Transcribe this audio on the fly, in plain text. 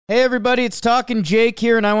Hey everybody, it's Talkin' Jake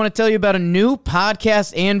here, and I want to tell you about a new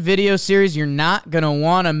podcast and video series you're not going to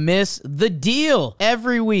want to miss. The Deal.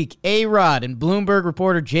 Every week, A-Rod and Bloomberg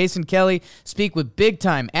reporter Jason Kelly speak with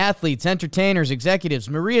big-time athletes, entertainers, executives,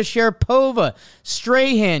 Maria Sharapova,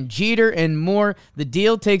 Strahan, Jeter, and more. The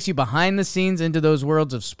Deal takes you behind the scenes into those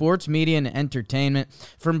worlds of sports, media, and entertainment.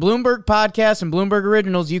 From Bloomberg Podcasts and Bloomberg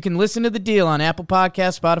Originals, you can listen to The Deal on Apple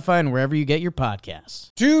Podcasts, Spotify, and wherever you get your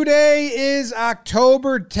podcasts. Today is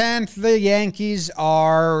October 10th. The Yankees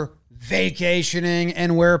are vacationing,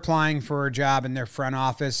 and we're applying for a job in their front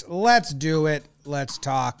office. Let's do it. Let's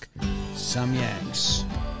talk some Yanks.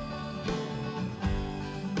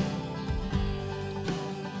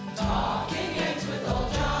 Talking Yanks with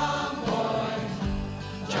old John Boy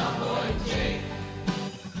and Jake.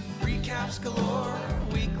 Recaps galore,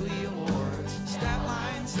 weekly awards, stat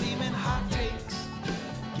lines, theme, and hot takes.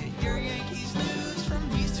 Get your Yankees news from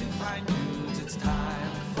these two fine dudes. It's time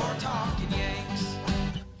for Talking Yanks.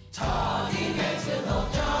 Talking Yanks with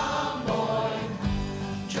old John Boy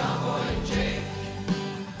and Jake.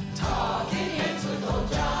 Talking Yanks with old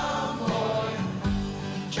John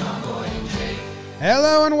Boy and Jake.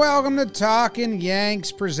 Hello and welcome to Talkin'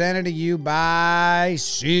 Yanks, presented to you by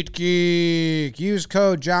SeatGeek. Use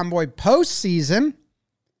code JohnBoy Postseason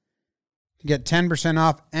to get 10%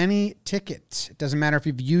 off any ticket. It doesn't matter if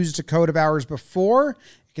you've used a code of ours before.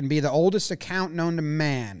 It can be the oldest account known to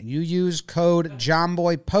man. You use code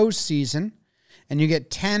JohnBoy Postseason, and you get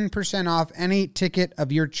 10% off any ticket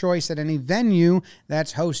of your choice at any venue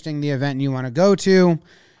that's hosting the event you want to go to.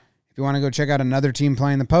 If you want to go check out another team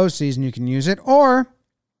playing the postseason, you can use it. Or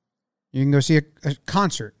you can go see a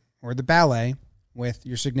concert or the ballet with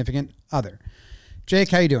your significant other. Jake,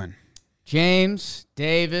 how you doing? James,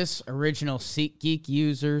 Davis, original SeatGeek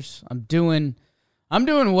users. I'm doing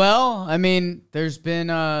well. I mean, there's been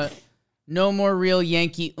no more real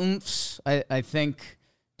Yankee oomphs. I think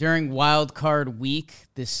during wild card week,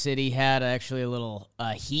 this city had actually a little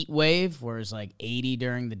heat wave where it was like 80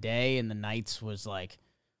 during the day and the nights was like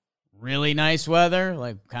really nice weather,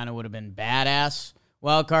 like kind of would have been badass.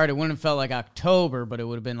 Wild card, it wouldn't have felt like October, but it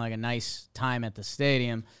would have been like a nice time at the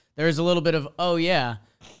stadium. There's a little bit of, oh yeah.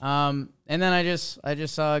 And then I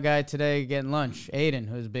just saw a guy today getting lunch, Aiden,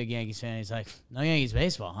 who's a big Yankees fan. He's like, no Yankees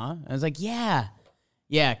baseball, huh? I was like, yeah,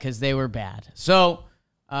 because they were bad. So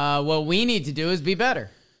what we need to do is be better.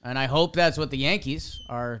 And I hope that's what the Yankees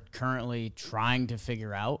are currently trying to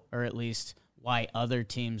figure out, or at least why other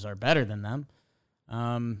teams are better than them.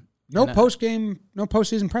 No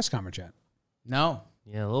postseason press conference yet. No.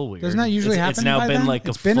 Yeah, a little weird. Doesn't that usually happen? It's now by been then? like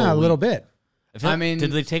it's been a little bit. I mean,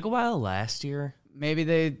 did they take a while last year? Maybe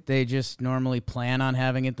they just normally plan on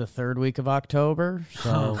having it the third week of October.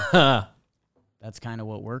 So that's kind of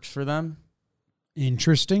what works for them.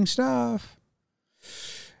 Interesting stuff.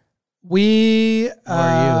 We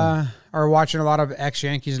are watching a lot of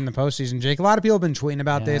ex-Yankees in the postseason. Jake, a lot of people have been tweeting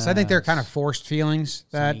about this. I think they're kind of forced feelings.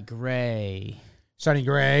 Sonny Gray,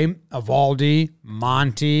 Evaldi,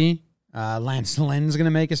 Monty, Lance Lynn's going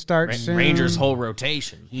to make a start soon. Rangers' whole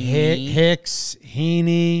rotation. Hicks,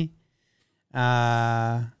 Heaney.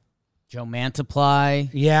 Joe Mantiply.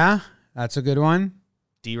 Yeah, that's a good one.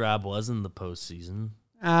 D-Rob was in the postseason.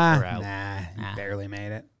 He barely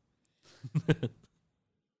made it.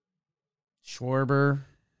 Schwarber,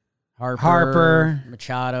 Harper,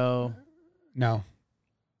 Machado. No,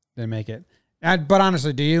 didn't make it. But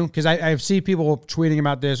honestly, do you? Because I see people tweeting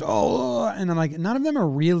about this. And I'm like, none of them are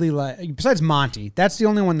really like. Besides Monty, that's the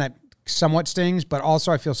only one that somewhat stings. But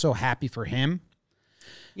also, I feel so happy for him.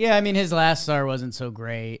 Yeah, I mean, his last star wasn't so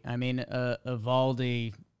great. I mean,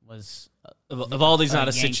 Evaldi was. Evaldi's not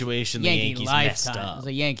a situation the Yankees messed up. It was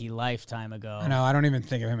a Yankee lifetime ago. I know. I don't even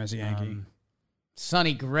think of him as a Yankee.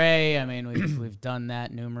 Sonny Gray. I mean, we've done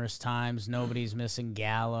that numerous times. Nobody's missing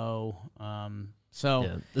Gallo.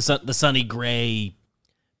 The Sonny Gray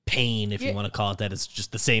pain, if you want to call it that, it's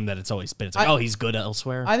just the same that it's always been. It's like, he's good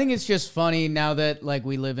elsewhere. I think it's just funny now that like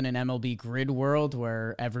we live in an MLB grid world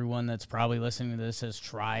where everyone that's probably listening to this has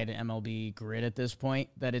tried MLB grid at this point,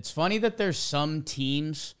 that it's funny that there's some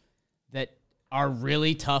teams that are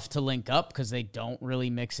really tough to link up because they don't really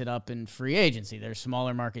mix it up in free agency. They're a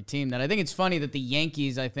smaller market team. That I think it's funny that the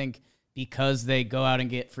Yankees, I think because they go out and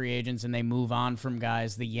get free agents and they move on from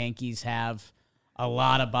guys, the Yankees have a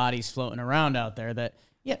lot of bodies floating around out there that,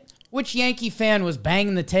 which Yankee fan was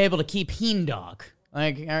banging the table to keep Heendog?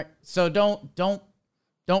 Like, so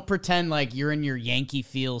don't pretend like you're in your Yankee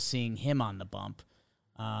feel seeing him on the bump.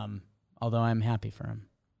 Although I'm happy for him.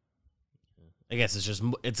 I guess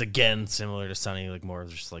it's again similar to Sonny, like more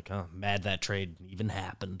just like, mad that trade even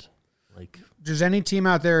happened. Like, Does any team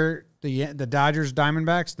out there, the Dodgers,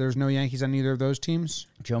 Diamondbacks, there's no Yankees on either of those teams?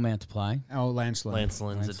 Joe Mantiply. Oh, Lance Lynn. Lance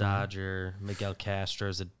Lynn's a Dodger. Miguel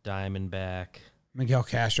Castro's a Diamondback. Miguel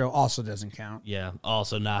Castro also doesn't count. Yeah,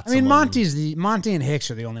 also not. I mean, someone- Monty and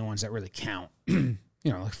Hicks are the only ones that really count. Like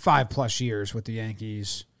 5+ years with the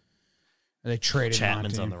Yankees. They traded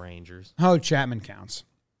Chapman's Monty. on the Rangers. Oh, Chapman counts.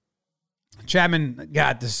 Chapman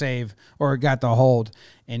got the save or got the hold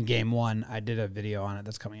in game 1. I did a video on it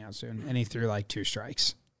that's coming out soon, and he threw like 2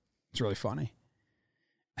 strikes. It's really funny.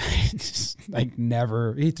 Just, like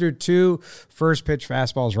never. He threw 2 first pitch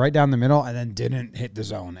fastballs right down the middle, and then didn't hit the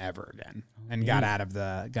zone ever again, and got out of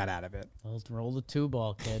it. Roll the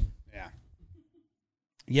 2-ball, kid. Yeah.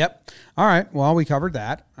 Yep. All right. Well, we covered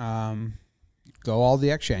that. Go all the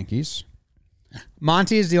ex-Yankees.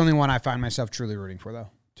 Monty is the only one I find myself truly rooting for, though.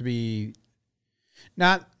 To be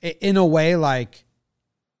not in a way like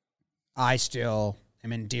I still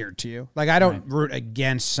am endeared to you. Like I don't root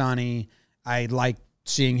against Sonny. I like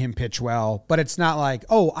seeing him pitch well, but it's not like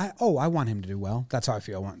I want him to do well. That's how I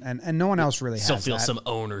feel. And no one else really Still has feel that. some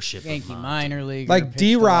ownership. Yankee minor league. Like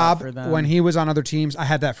D-Rob, when he was on other teams, I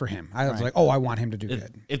had that for him. I was like, I want him to do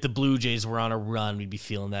good. If the Blue Jays were on a run, we'd be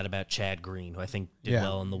feeling that about Chad Green, who I think did Yeah.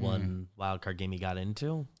 well in the one wild card game he got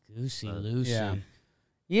into. Lucy. Yeah.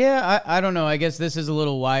 Yeah, I don't know. I guess this is a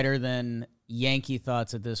little wider than Yankee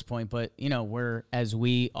thoughts at this point, but as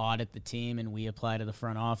we audit the team and we apply to the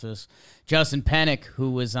front office, Justin Pennick,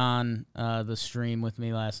 who was on the stream with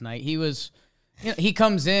me last night, he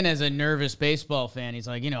comes in as a nervous baseball fan. He's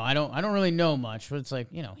like, I don't really know much, but it's like,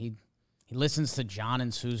 he listens to John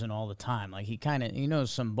and Susan all the time. Like he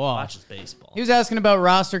knows some ball. Watches baseball. He was asking about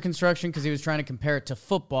roster construction because he was trying to compare it to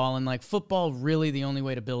football, and like football, really the only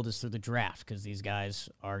way to build is through the draft because these guys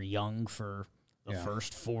are young for the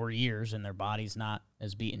first 4 years and their body's not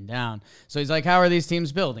as beaten down. So he's like, how are these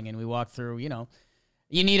teams building? And we walk through, you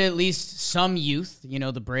need at least some youth.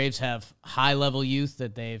 The Braves have high-level youth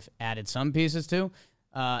that they've added some pieces to.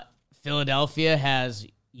 Philadelphia has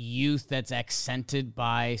youth that's accented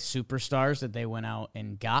by superstars that they went out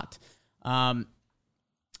and got.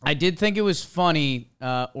 I did think it was funny,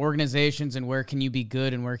 organizations and where can you be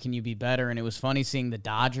good and where can you be better. And it was funny seeing the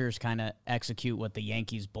Dodgers kind of execute what the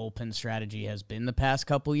Yankees bullpen strategy has been the past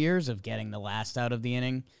couple years of getting the last out of the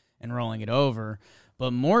inning and rolling it over.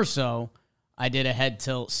 But more so, I did a head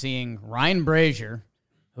tilt seeing Ryan Brazier,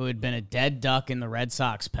 who had been a dead duck in the Red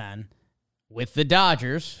Sox pen, with the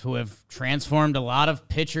Dodgers, who have transformed a lot of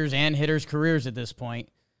pitchers' and hitters' careers at this point,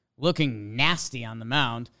 looking nasty on the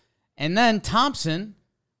mound. And then Thompson,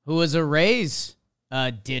 who was a Rays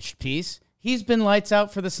ditched piece, he's been lights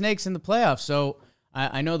out for the Snakes in the playoffs. So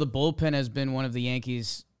I know the bullpen has been one of the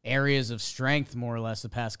Yankees' areas of strength, more or less, the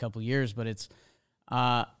past couple years, but it's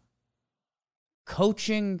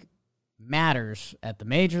coaching matters at the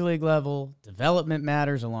major league level. Development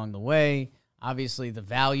matters along the way. Obviously, the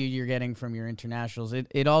value you're getting from your internationals,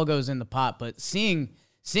 it all goes in the pot. But seeing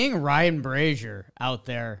Ryan Brazier out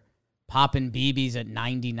there popping BBs at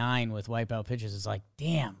 99 with wipeout pitches is like,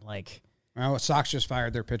 damn. Like, Well, Sox just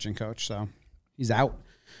fired their pitching coach, so he's out.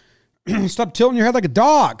 Stop tilting your head like a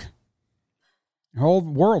dog. Your whole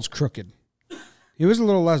world's crooked. He was a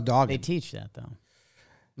little less dogged. they teach that, though.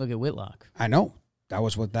 Look at Whitlock. I know. That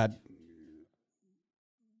was what that...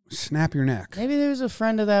 Snap your neck. Maybe there's a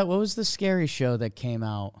friend of that. What was the scary show that came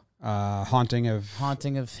out? Haunting of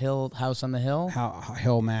House on the Hill?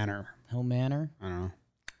 Hill Manor. Hill Manor? I don't know.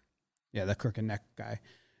 Yeah, the crooked neck guy.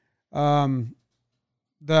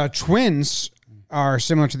 The Twins are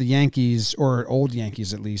similar to the Yankees, or old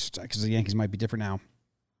Yankees at least, because the Yankees might be different now,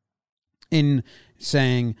 in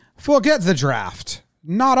saying, forget the draft.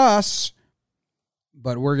 Not us.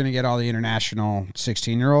 But we're going to get all the international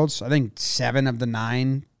 16-year-olds. I think 7 of the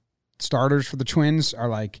 9 starters for the Twins are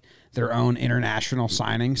like their own international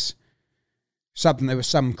signings. Something that was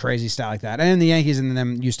some crazy style like that. And the Yankees and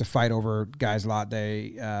them used to fight over guys a lot.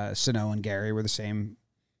 Sano and Gary were the same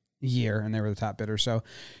year, and they were the top bidders. So,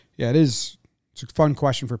 yeah, it's a fun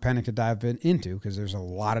question for Pennick to dive into because there's a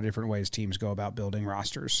lot of different ways teams go about building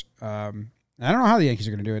rosters. I don't know how the Yankees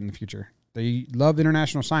are going to do it in the future. They love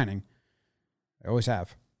international signing. They always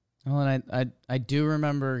have. Well, and I do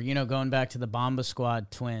remember, going back to the Bomba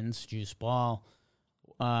Squad Twins, Juice Ball.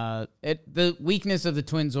 The weakness of the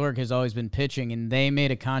Twins org has always been pitching, and they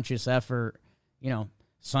made a conscious effort.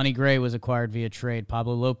 Sonny Gray was acquired via trade.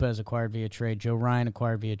 Pablo Lopez acquired via trade. Joe Ryan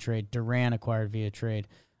acquired via trade. Duran acquired via trade.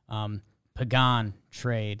 Pagan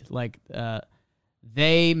trade.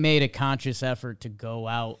 They made a conscious effort to go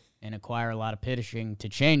out and acquire a lot of pitching to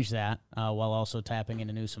change that, while also tapping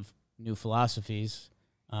into new philosophies.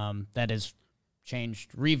 That has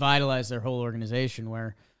revitalized their whole organization.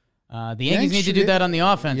 Where the Yankees need to do that on the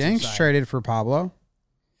offensive Yankees side. traded for Pablo.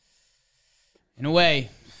 In a way,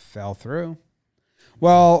 Fell through.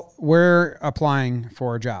 Well, we're applying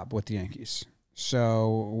for a job with the Yankees,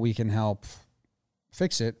 so we can help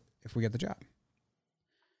fix it if we get the job.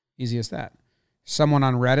 Easy as that. Someone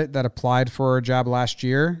on Reddit that applied for a job last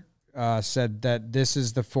year said that this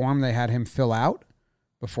is the form they had him fill out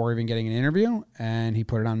before even getting an interview, and he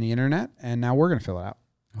put it on the internet, and now we're going to fill it out.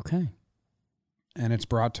 okay. And it's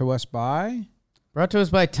brought to us by... Brought to us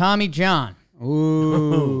by Tommy John.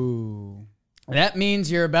 Ooh. That means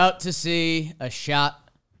you're about to see a shot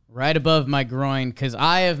right above my groin because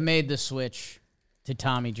I have made the switch to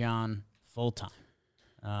Tommy John full time.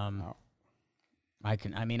 I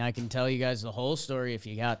can tell you guys the whole story if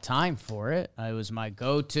you got time for it. It was my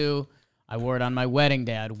go-to. I wore it on my wedding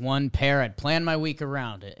day. I had one pair. I'd planned my week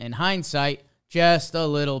around it. In hindsight, just a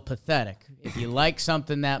little pathetic. If you like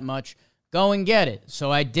something that much, go and get it.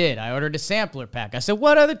 So I did. I ordered a sampler pack. I said,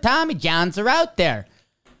 what other Tommy Johns are out there?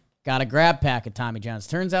 Got a grab pack of Tommy Johns.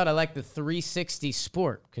 Turns out I like the 360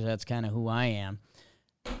 Sport because that's kind of who I am.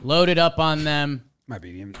 Loaded up on them. Might be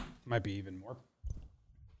even more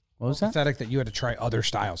What was that? pathetic that you had to try other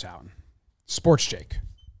styles out. Sports Jake.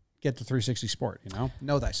 Get the 360 Sport,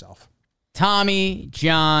 Know thyself. Tommy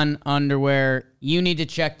John underwear. You need to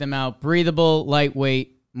check them out. Breathable,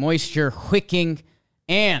 lightweight, moisture wicking,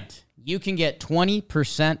 and you can get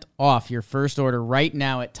 20% off your first order right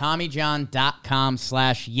now at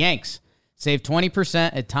TommyJohn.com/Yanks. Save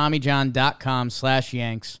 20% at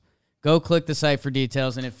TommyJohn.com/Yanks. Go click the site for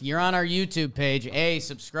details. And if you're on our YouTube page, A,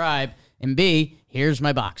 subscribe, and B, here's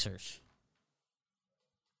my boxers.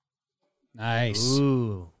 Nice.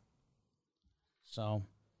 Ooh. So,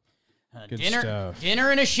 Good dinner, stuff.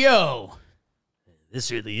 dinner and a show.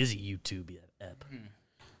 This really is a YouTube app.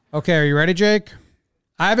 Okay, are you ready, Jake?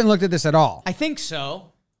 I haven't looked at this at all. I think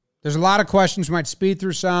so. There's a lot of questions. We might speed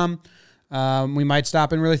through some. We might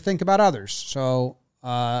stop and really think about others. So,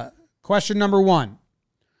 question number 1.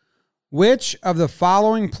 Which of the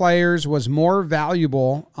following players was more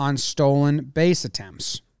valuable on stolen base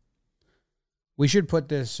attempts? We should put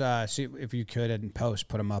this, see if you could in post,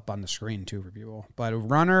 put them up on the screen too for people. But a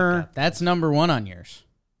runner, That's number 1 on yours.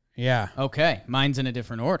 yeah. Okay. Mine's in a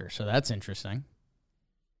different order, so that's interesting.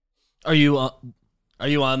 Are you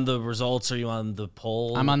on the results? Are you on the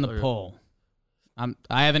poll? I'm on the poll.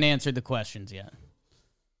 I haven't answered the questions yet.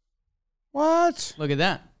 What? Look at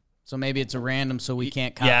that. So maybe it's a random, so we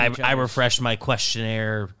can't copy Yeah, each I other's. refreshed my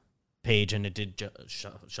questionnaire page, and it did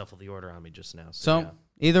shuffle the order on me just now. So yeah.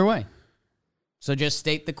 either way. So just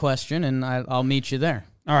state the question, and I'll meet you there.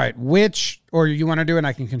 All right. Or you want to do it and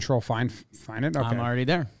I can control find it? Okay. I'm already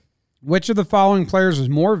there. Which of the following players was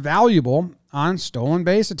more valuable on stolen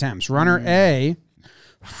base attempts? Runner A,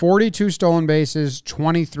 42 stolen bases,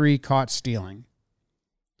 23 caught stealing.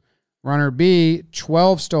 Runner B,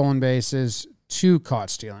 12 stolen bases, 2 caught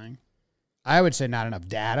stealing. I would say not enough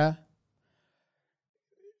data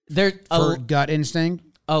There for gut instinct.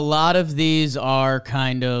 a lot of these are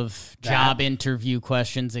kind of job interview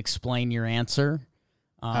questions. Explain your answer.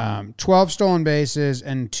 12 stolen bases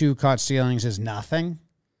and 2 caught stealings is nothing.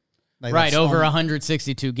 Like, Right, that's over almost-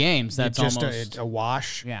 162 games. That's it's just almost a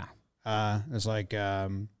wash. yeah. It's like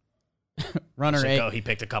Runner So A. he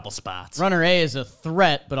picked a couple spots. Runner A is a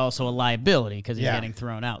threat, but also a liability because he's Yeah. getting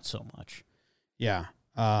thrown out so much. yeah.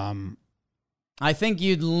 I think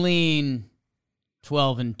you'd lean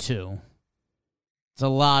 12 and 2. It's a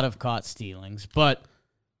lot of caught stealings, but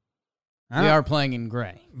we are playing in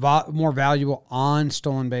gray. More valuable on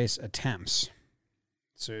stolen base attempts.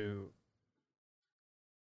 So,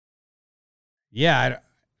 yeah,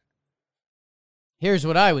 Here's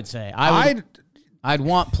what I would say. I'd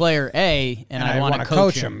want player A, and I'd want to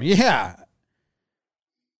coach him. Yeah.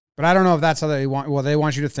 But I don't know if that's how they want. Well, they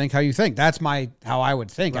want you to think how you think. That's how I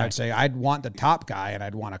would think. Right. I'd say I'd want the top guy and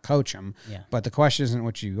I'd want to coach him. Yeah. But the question isn't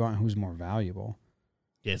what you want. Who's more valuable?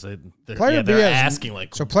 Yeah, so they're, Player B they're has, asking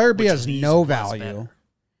like. so player B which has of these no was value. better.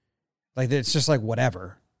 Like it's just like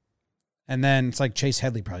whatever. And then it's like Chase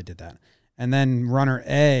Headley probably did that. And then runner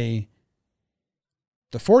A,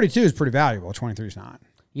 the 42 is pretty valuable. 23 is not.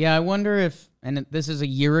 Yeah, I wonder if, and this is a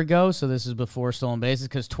year ago, so this is before stolen bases,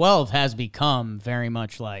 because 12 has become very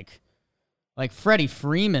much like Freddie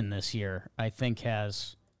Freeman this year, I think,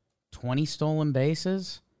 has 20 stolen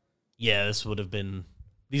bases. Yeah, this would have been.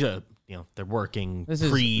 These are they're working. This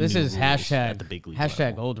is hashtag at the big league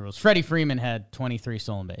level. old rules. Freddie Freeman had 23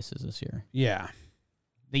 stolen bases this year. Yeah.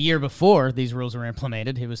 The year before these rules were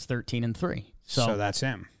implemented, he was 13 and 3. So that's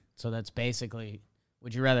him. So that's basically.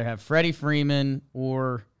 Would you rather have Freddie Freeman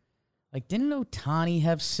or Like, didn't Ohtani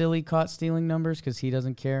have silly caught stealing numbers because he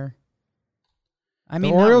doesn't care? I The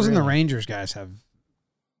mean, Orioles not and the really. Rangers guys have,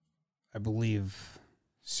 I believe,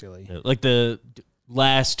 silly. Like the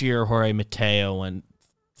last year, Jorge Mateo went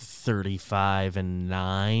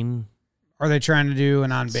 35-9. Are they trying to do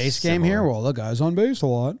an on-base game here? Similar. Well, the guy's on base a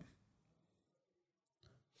lot.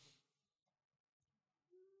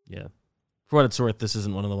 Yeah. For what it's worth, this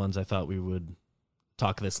isn't one of the ones I thought we would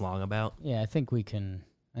talk this long about. Yeah, I think we can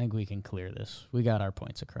clear this. We got our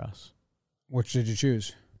points across. Which did you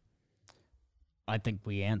choose? I think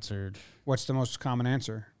we answered. What's the most common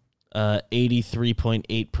answer?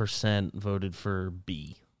 83.8% voted for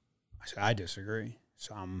B. I disagree.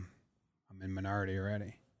 So I'm in minority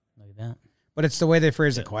already. Look at that. But it's the way they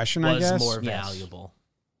phrase the question, I Was guess. more Yes. valuable.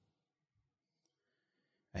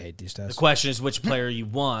 I hate these The tests. question is which player you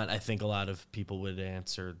want. I think a lot of people would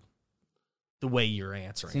answer the way you're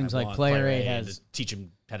answering. Seems I like want player A and has- to teach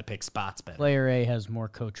him how to pick spots better. Player A has more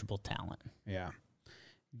coachable talent. Yeah.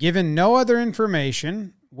 Given no other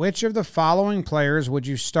information, which of the following players would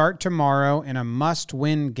you start tomorrow in a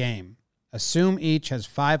must-win game? Assume each has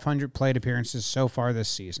 500 plate appearances so far this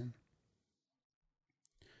season.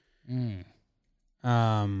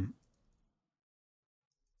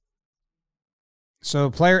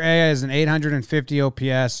 So player A has an 850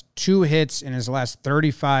 OPS, 2 hits in his last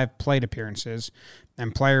 35 plate appearances,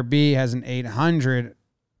 and player B has an 800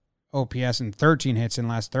 OPS and 13 hits in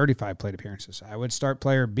last 35 plate appearances. I would start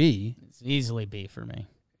player B. It's easily B for me.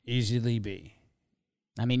 Easily B.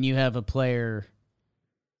 I mean, you have a player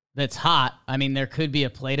that's hot. I mean, there could be a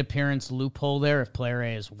plate appearance loophole there if player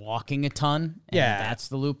A is walking a ton. And Yeah. that's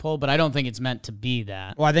the loophole, but I don't think it's meant to be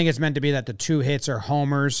that. Well, I think it's meant to be that the 2 hits are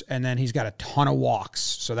homers, and then he's got a ton of walks.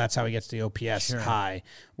 So that's how he gets the OPS Sure. high.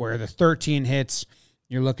 Where the 13 hits,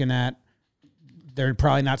 you're looking at, they're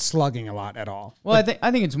probably not slugging a lot at all. Well,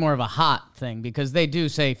 I think it's more of a hot thing because they do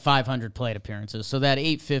say 500 plate appearances, so that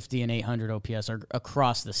 850 and 800 OPS are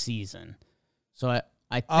across the season. So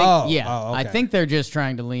I think I okay. think they're just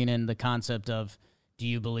trying to lean in the concept of, do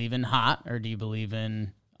you believe in hot or do you believe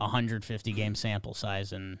in 150 game sample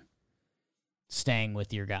size and staying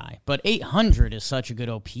with your guy? But 800 is such a good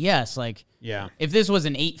OPS. Like, Yeah. if this was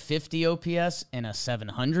an 850 OPS and a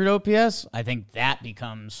 700 OPS, I think that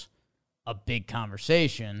becomes a big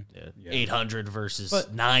conversation. 800 versus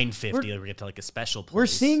But 950. We get to like a special place. We're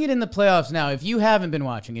seeing it in the playoffs now. If you haven't been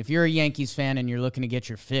watching, if you're a Yankees fan and you're looking to get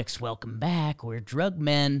your fix, welcome back. We're drug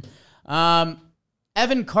men.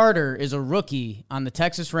 Evan Carter is a rookie on the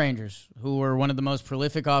Texas Rangers, who were one of the most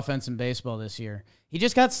prolific offense in baseball this year. He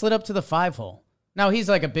just got slid up to the 5-hole. Now, he's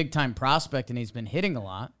like a big-time prospect, and he's been hitting a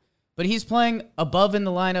lot, but he's playing above in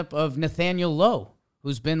the lineup of Nathaniel Lowe,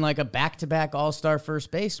 who's been like a back-to-back all-star first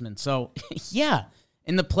baseman. So, yeah,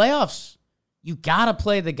 in the playoffs, you got to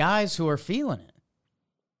play the guys who are feeling it.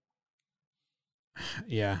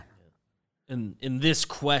 Yeah. And in this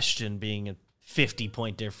question being a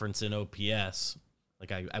 50-point difference in OPS,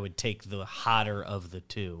 like I would take the hotter of the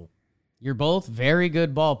two. You're both very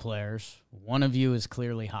good ball players. One of you is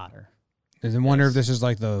clearly hotter. I wonder if this is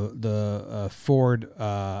like the Ford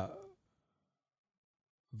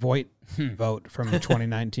Voight vote from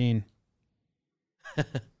 2019.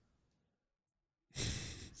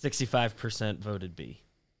 65% voted B.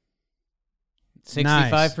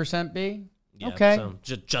 65% B? Yeah, Okay. So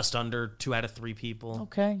just under 2 out of 3 people.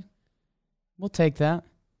 Okay. We'll take that.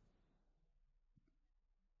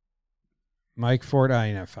 Mike Ford,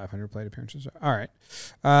 you have 500 plate appearances. All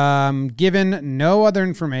right. Given no other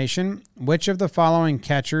information, which of the following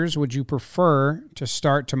catchers would you prefer to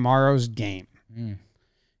start tomorrow's game?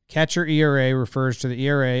 Catcher ERA refers to the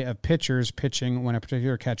ERA of pitchers pitching when a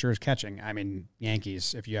particular catcher is catching. I mean,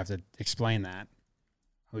 Yankees, if you have to explain that,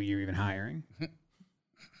 who you're even hiring.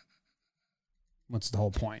 What's the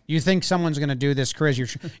whole point? You think someone's going to do this quiz?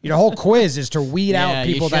 Your whole quiz is to weed Yeah, out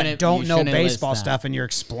you people that shouldn't- don't you know shouldn't list baseball that. stuff, and you're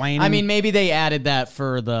explaining. I mean, maybe they added that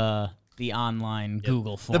for the online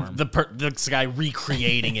Google form. The guy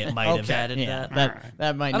recreating it might have Okay. added yeah, that.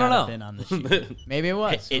 that might I not don't have know. been on the sheet. Maybe it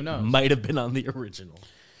was. Who It knows? might have been on the original.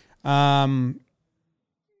 I'm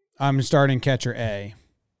starting catcher A.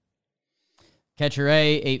 Catcher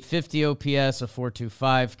A, 850 OPS, a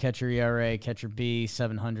 4.25. Catcher ERA. Catcher B,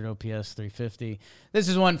 700 OPS, 350. This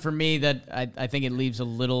is one for me that I think it leaves a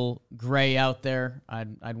little gray out there.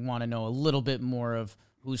 I'd want to know a little bit more of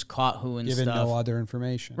who's caught who and Given stuff. no other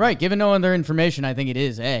information. Right, given no other information, I think it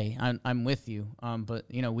is A. I'm with you. But,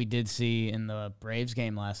 we did see in the Braves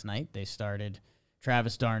game last night, they started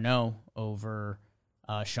Travis d'Arnaud over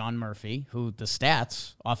Sean Murphy, who the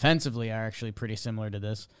stats offensively are actually pretty similar to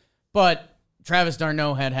this. But Travis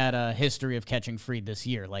d'Arnaud had a history of catching Fried this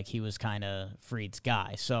year. Like, he was kind of Fried's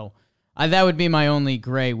guy. So that would be my only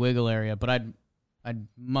gray wiggle area, but I'd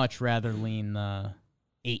much rather lean the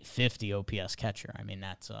 850 OPS catcher. I mean,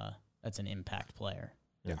 that's an impact player.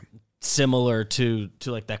 Yeah. Similar to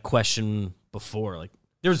like that question before. Like,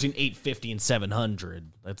 there's an 850 and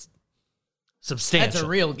 700. That's substantial. That's a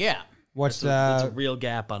real gap. What's That's a the real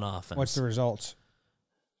gap on offense. what's the results?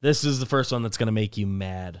 This is the first one that's going to make you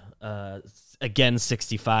mad. Again,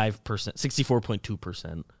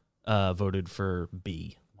 64.2% voted for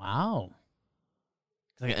B. Wow.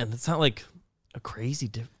 And it's not like a crazy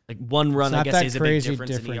difference. Like, one run, It's I not guess, that is a big crazy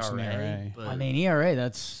difference difference in in ERA. ERA. But I mean, ERA,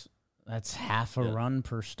 that's half a run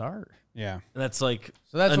per start. Yeah. that's like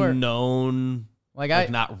So that's a where, known, like,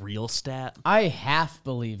 not real stat. I half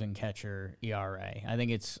believe in catcher ERA. I think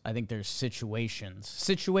there's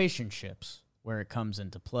situationships where it comes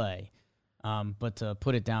into play. But to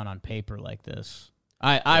put it down on paper like this,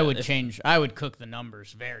 I would cook the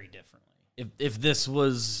numbers very differently. If this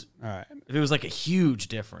was, All right. if it was like a huge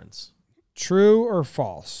difference. True or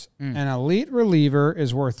false? An elite reliever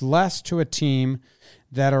is worth less to a team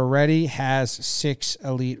that already has 6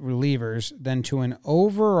 elite relievers than to an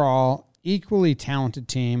overall equally talented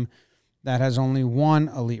team that has only 1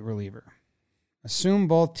 elite reliever. Assume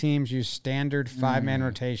both teams use standard 5-man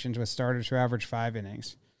rotations with starters who average 5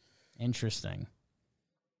 innings. Interesting.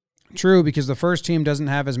 True, because the first team doesn't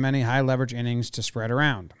have as many high leverage innings to spread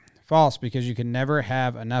around. False, because you can never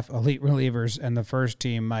have enough elite relievers and the first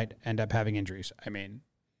team might end up having injuries. I mean,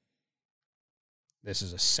 this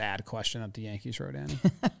is a sad question that the Yankees wrote in.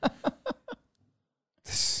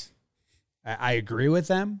 I agree with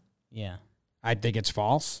them. Yeah. I think it's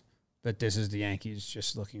false, but this is the Yankees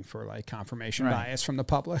just looking for like confirmation Right. bias from the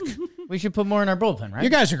public. We should put more in our bullpen, right? You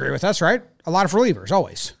guys agree with us, right? A lot of relievers,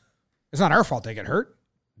 always. It's not our fault they get hurt.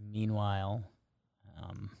 Meanwhile,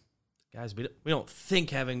 Guys, we don't think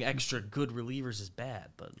having extra good relievers is bad,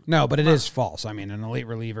 but No, but it is false. I mean, an elite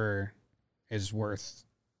reliever is worth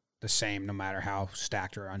the same no matter how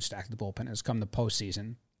stacked or unstacked the bullpen is. Come the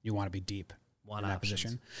postseason, you want to be deep one in that options.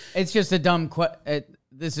 position. it's just a dumb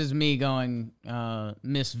this is me going,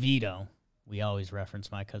 Miss Vito. We always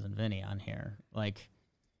reference my cousin Vinny on here. Like,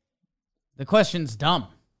 the question's dumb.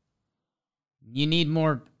 You need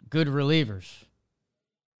more good relievers.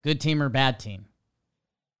 Good team or bad team.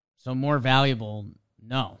 So more valuable,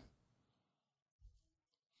 no.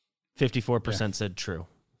 54% said true.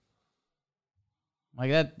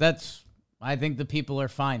 Like that's I think the people are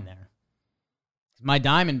fine there. My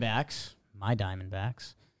Diamondbacks,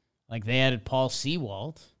 like, they added Paul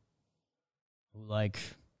Sewald, who, like,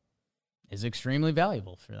 is extremely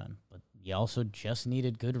valuable for them. But you also just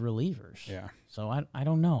needed good relievers. Yeah. So I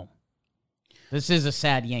don't know. This is a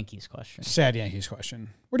sad Yankees question. Sad Yankees question.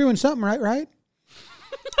 We're doing something right?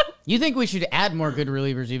 You think we should add more good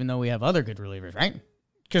relievers even though we have other good relievers, right?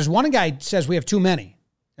 Because one guy says we have too many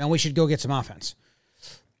and we should go get some offense.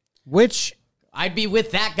 Which, I'd be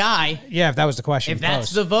with that guy. yeah, if that was the question. If that's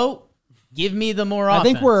posed. the vote, give me the more I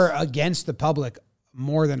offense. think we're against the public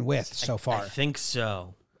more than with so far. I think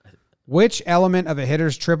so. Which element of a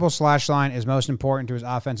hitter's triple slash line is most important to his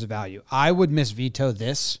offensive value? I would miss veto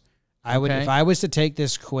this. I would, Okay. if I was to take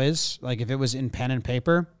this quiz, like if it was in pen and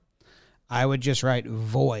paper, I would just write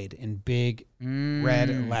void in big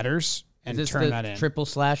red letters and is this turn the that in. triple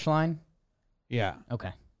slash line? Yeah.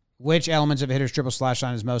 Okay. Which elements of a hitter's triple slash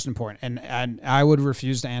line is most important? And I would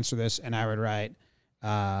refuse to answer this, and I would write,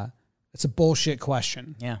 it's a bullshit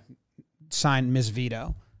question. Yeah. Signed Ms.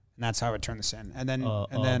 Veto. And that's how I would turn this in. And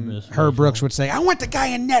then Miss Herb Brooks would say, I want the guy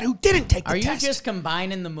in net who didn't take the Are you test. just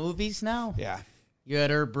combining the movies now? Yeah. You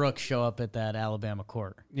had Herb Brooks show up at that Alabama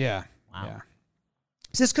court. Yeah. Wow. Yeah.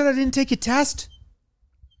 Is this because I didn't take your test?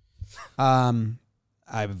 I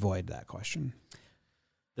avoid that question.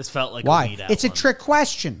 This felt like a Why? lead out It's a one. trick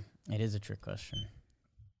question. It is a trick question.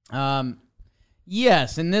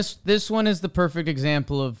 Yes, and this one is the perfect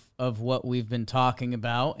example of what we've been talking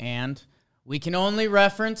about, and we can only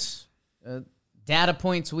reference data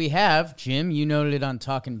points we have. Jim, you noted it on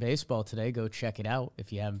Talking Baseball today. Go check it out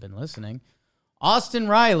if you haven't been listening. Austin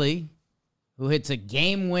Riley, who hits a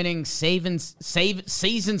game-winning,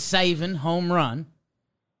 season-saving home run,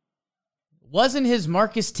 wasn't his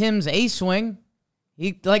Marcus Timms A-swing.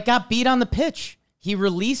 He got beat on the pitch. He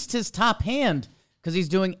released his top hand because he's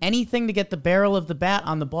doing anything to get the barrel of the bat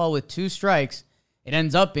on the ball with 2 strikes. It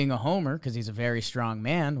ends up being a homer because he's a very strong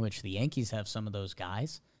man, which the Yankees have some of those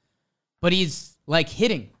guys. But he's,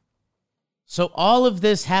 hitting. So all of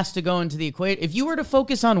this has to go into the equation. If you were to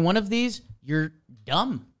focus on one of these, you're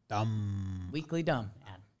dumb. Dumb. Weekly dumb.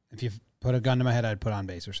 Adam. If you put a gun to my head, I'd put on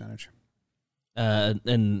base percentage.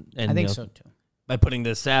 And I think so too. By putting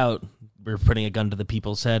this out, we're putting a gun to the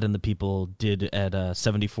people's head, and the people did at a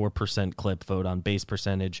 74% clip vote on base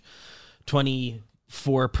percentage,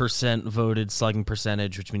 24% voted slugging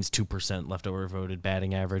percentage, which means 2% leftover voted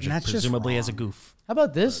batting average, And that's just presumably as a wrong. goof. How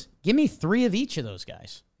about this? Give me 3 of each of those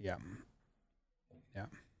guys. Yeah. Yeah.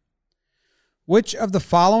 Which of the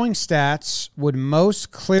following stats would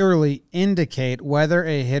most clearly indicate whether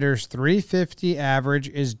a hitter's 350 average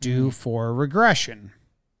is due for regression?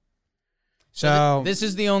 So, This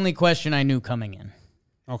is the only question I knew coming in.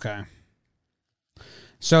 okay.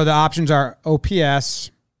 So the options are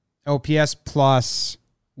OPS, OPS plus,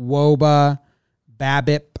 WOBA,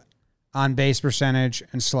 BABIP, on base percentage,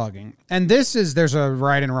 and slugging. And there's a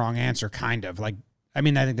right and wrong answer, kind of. I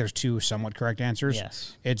think there's 2 somewhat correct answers.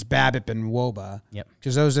 Yes. It's BABIP and WOBA. Yep.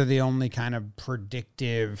 Because those are the only kind of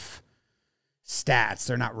predictive stats.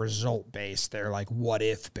 They're not result based. They're like what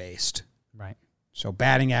if based. Right. So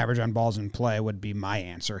batting average on balls in play would be my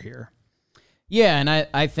answer here. Yeah, and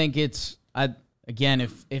I think it's again,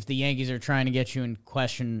 if the Yankees are trying to get you in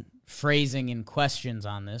phrasing in questions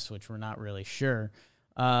on this, which we're not really sure.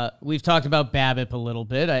 We've talked about BABIP a little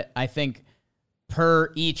bit. I think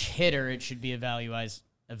per each hitter it should be evaluized.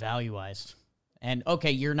 And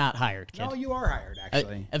okay, you're not hired, kid. No, you are hired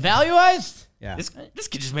actually. Evaluized? Yeah. This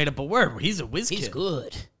kid just made up a word. He's a whiz He's kid.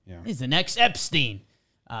 good. Yeah. He's the next Epstein.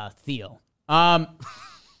 Theo.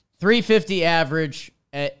 350 average.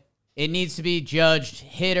 It needs to be judged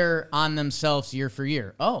hitter on themselves year for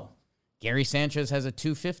year. Oh, Gary Sanchez has a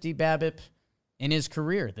 250 BABIP in his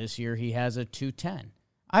career. This year he has a 210.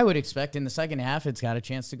 I would expect in the second half it's got a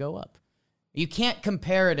chance to go up. You can't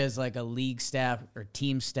compare it as like a league stat or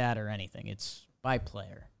team stat or anything. It's by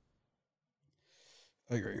player.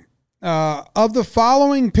 I agree. Of the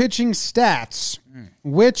following pitching stats,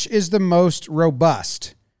 which is the most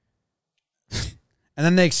robust? And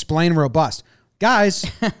then they explain robust. Guys,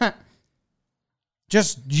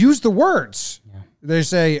 just use the words. Yeah. They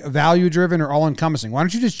say value-driven or all-encompassing. Why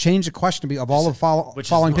don't you just change the question to be of all the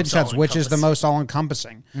following pitching stats, which is the most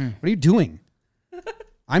all-encompassing? What are you doing?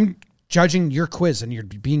 I'm judging your quiz and you're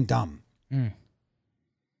being dumb.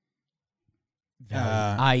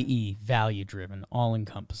 I.e. value-driven,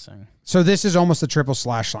 all-encompassing. So this is almost a triple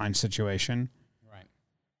slash line situation. Right.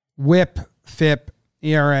 WHIP, FIP,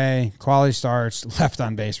 ERA, quality starts, left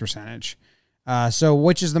on base percentage. So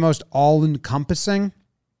which is the most all-encompassing?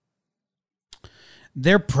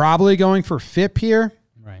 They're probably going for FIP here,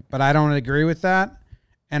 Right. but I don't agree with that.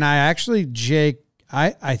 And I actually, Jake,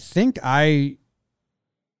 I think I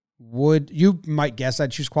would, you might guess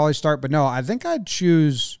I'd choose quality start, but no, I think I'd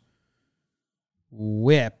choose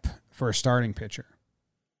WHIP for a starting pitcher.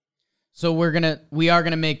 So we are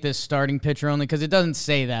gonna make this starting pitcher only because it doesn't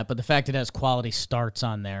say that, but the fact it has quality starts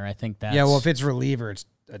on there, I think that's Yeah, well, if it's reliever, it's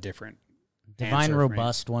a different Divine answer for me.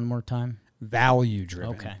 robust one more time. Value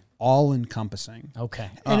driven. Okay. All encompassing. Okay.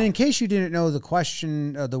 And in case you didn't know the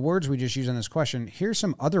question, the words we just used on this question, here's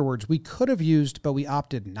some other words we could have used, but we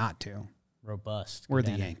opted not to. Robust. We're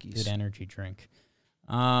Good the Yankees. Good energy drink.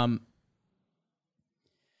 Of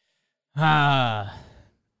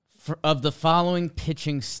the following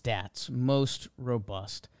pitching stats, most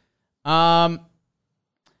robust. I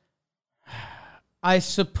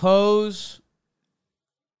suppose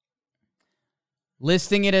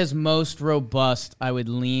listing it as most robust, I would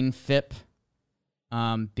lean FIP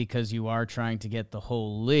because you are trying to get the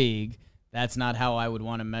whole league. That's not how I would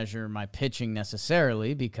want to measure my pitching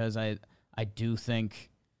necessarily because I do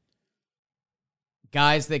think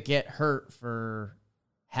guys that get hurt for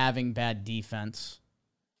having bad defense,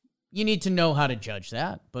 you need to know how to judge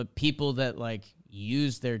that. But people that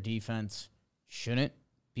use their defense shouldn't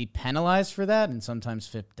be penalized for that, and sometimes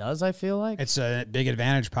FIP does, I feel like. It's a big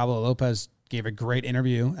advantage. Pablo Lopez gave a great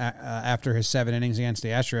interview after his 7 innings against the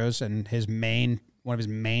Astros, and one of his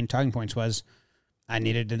main talking points was, I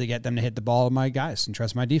needed to get them to hit the ball with my guys and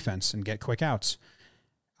trust my defense and get quick outs.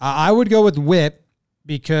 I would go with WHIP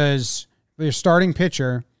because for your starting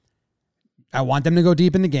pitcher, I want them to go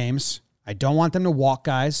deep in the games. I don't want them to walk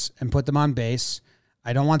guys and put them on base.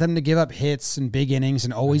 I don't want them to give up hits in big innings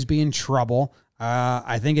and always be in trouble.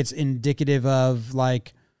 I think it's indicative of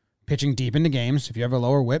pitching deep into games. If you have a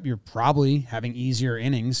lower WHIP, you're probably having easier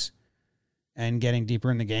innings and getting deeper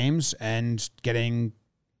in the games and getting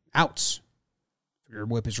outs. If your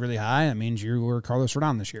WHIP is really high, that means you were Carlos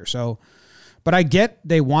Rodon this year. So, but I get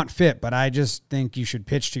they want FIP, but I just think you should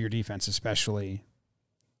pitch to your defense, especially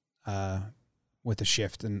with the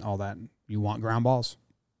shift and all that. You want ground balls.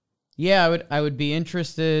 Yeah, I would be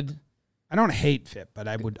interested. I don't hate FIP, but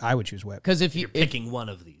I would choose WHIP. Because if You're picking one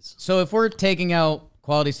of these. So if we're taking out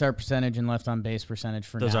Quality start percentage and left on base percentage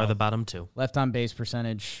for Those now. are the bottom two. Left on base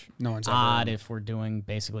percentage. No one's ever- odd if we're doing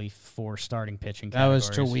basically 4 starting pitching That was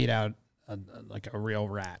categories. to weed out like a real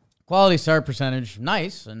rat. Quality start percentage,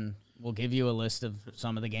 nice, and we'll give you a list of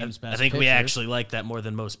some of the game's best I think we pitchers. actually like that more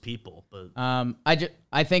than most people. But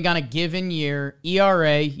I think on a given year,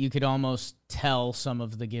 ERA, you could almost tell some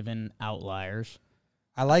of the given outliers.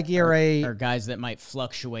 I like ERA. Or guys that might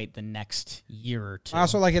fluctuate the next year or two. I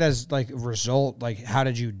also like it as like result, like how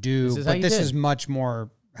did you do? This is how But you this did. is much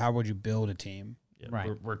more how would you build a team? yeah,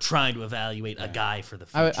 Right. we're trying to evaluate a guy for the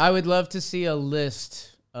future. I would love to see a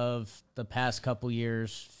list of the past couple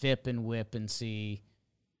years, FIP and WHIP, and see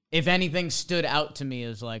if anything stood out to me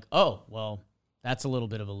as like, oh, well, that's a little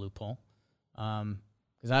bit of a loophole.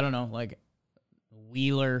 Because I don't know, like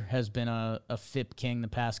Wheeler has been a FIP king the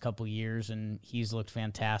past couple years, and he's looked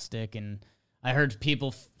fantastic. And I heard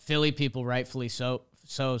Philly people rightfully so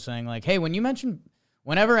saying like, hey,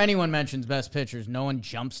 whenever anyone mentions best pitchers, no one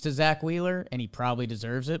jumps to Zach Wheeler, and he probably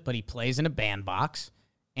deserves it, but he plays in a bandbox,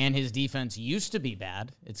 and his defense used to be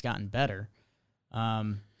bad. It's gotten better.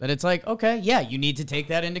 But it's like, okay, yeah, you need to take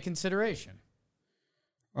that into consideration.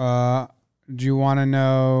 Do you want to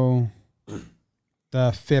know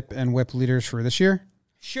the FIP and WHIP leaders for this year?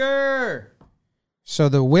 Sure. So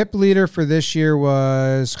the WHIP leader for this year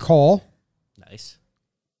was Cole, Nice.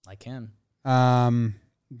 Like him. then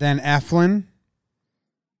Eflin,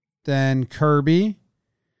 then Kirby,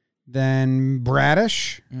 then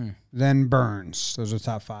Bradish, then Burns. Those are the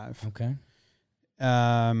top 5. Okay.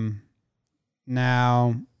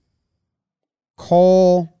 Now,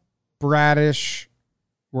 Cole, Bradish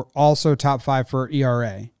were also top 5 for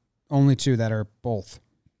ERA. Only 2 that are both.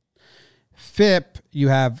 FIP, you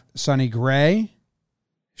have Sonny Gray,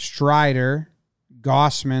 Strider,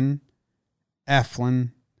 Gossman,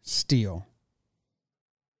 Eflin, Steele.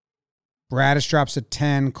 Bradish drops to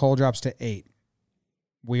 10, Cole drops to 8.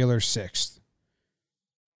 Wheeler 6th.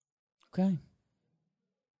 Okay.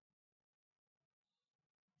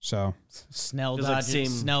 So, Snell Feels like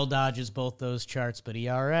dodges, same- dodges both those charts, but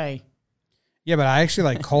ERA. yeah, but I actually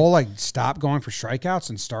like Cole stopped going for strikeouts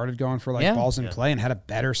and started going for Yeah. balls in play and had a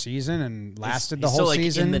better season and lasted the He's whole still,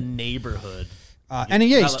 season. in the neighborhood. And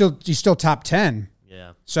he's still top 10.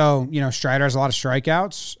 Yeah. So, Strider has a lot of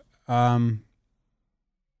strikeouts.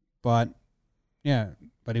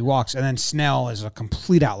 But he walks. And then Snell is a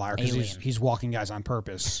complete outlier because Alien. he's walking guys on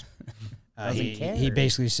purpose. Doesn't care. He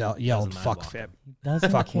basically yelled, Doesn't mind fuck walking. FIP.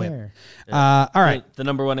 Doesn't Fuck care. Whip. All right. The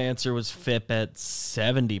number one answer was FIP at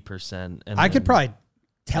 70%. And I could then probably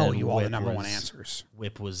tell and you all the Whip number one was- answers.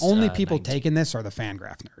 WHIP was Only people 19. taking this are the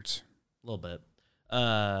Fangraph nerds. A little bit.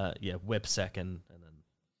 WHIP second, and then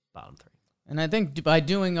bottom 3. And I think by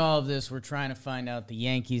doing all of this, we're trying to find out the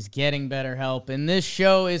Yankees getting better help. And this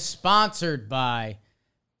show is sponsored by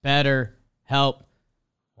BetterHelp.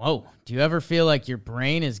 Whoa. Do you ever feel like your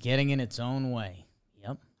brain is getting in its own way?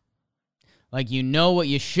 Yep. Like you know what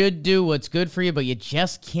you should do, what's good for you, but you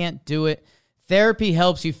just can't do it. Therapy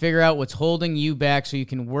helps you figure out what's holding you back so you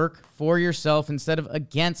can work for yourself instead of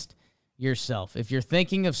against yourself. If you're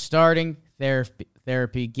thinking of starting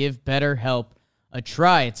therapy, give BetterHelp a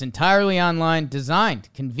try. It's entirely online, designed,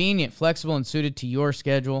 convenient, flexible, and suited to your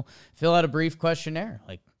schedule. Fill out a brief questionnaire,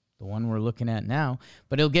 like the one we're looking at now,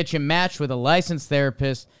 but it'll get you matched with a licensed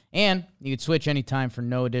therapist, and you can switch anytime for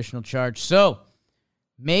no additional charge. So,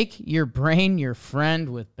 make your brain your friend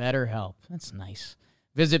with BetterHelp. That's nice.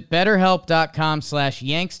 Visit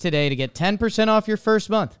BetterHelp.com/Yanks today to get 10% off your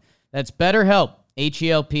first month. That's BetterHelp,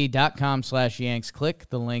 HELP.com/Yanks. Click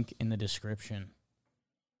the link in the description.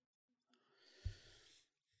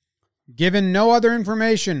 Given no other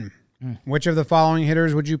information, which of the following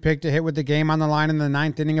hitters would you pick to hit with the game on the line in the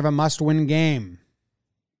 9th inning of a must-win game?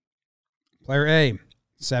 Player A,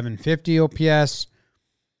 750 OPS,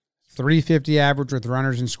 350 average with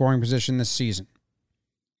runners in scoring position this season.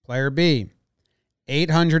 Player B,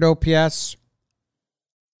 800 OPS,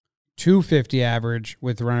 250 average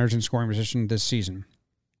with runners in scoring position this season.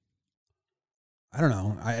 I don't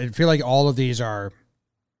know. I feel like all of these are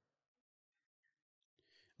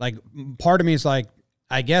like, part of me is like,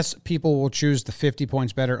 I guess people will choose the 50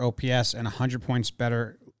 points better OPS and 100 points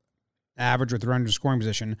better average with runners in scoring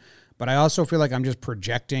position. But I also feel like I'm just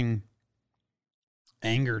projecting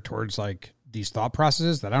anger towards like these thought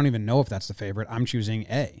processes that I don't even know if that's the favorite. I'm choosing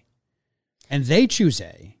A. And they choose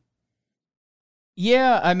A.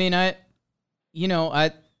 Yeah, I mean, I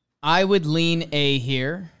would lean A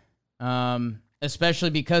here, especially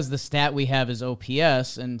because the stat we have is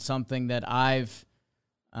OPS, and something that I've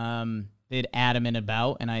been adamant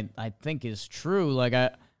about, and I think is true. Like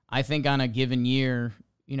I think on a given year,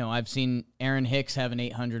 I've seen Aaron Hicks have an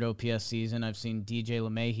 800 OPS season. I've seen DJ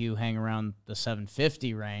LeMahieu hang around the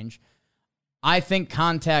 750 range. I think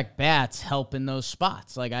contact bats help in those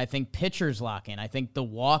spots. Like, I think pitchers lock in. I think the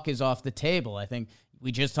walk is off the table. I think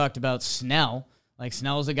we just talked about Snell. Like,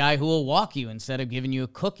 Snell's a guy who will walk you instead of giving you a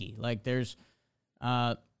cookie. Like, there's,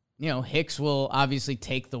 Hicks will obviously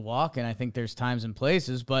take the walk, and I think there's times and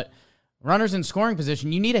places, but runners in scoring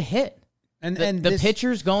position, you need a hit. And the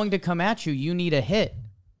pitcher's going to come at you. You need a hit.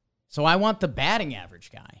 So I want the batting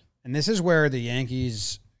average guy. And this is where the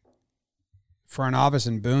Yankees front office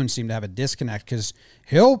and Boone seem to have a disconnect, because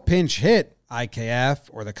he'll pinch hit IKF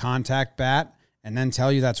or the contact bat and then tell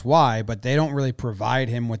you that's why, but they don't really provide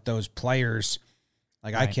him with those players.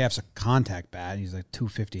 Like, right. IKF's a contact bat. He's a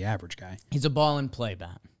 250 average guy. He's a ball and play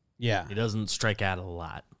bat. Yeah. He doesn't strike out a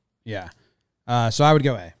lot. Yeah. So I would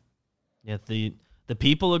go A. Yeah, the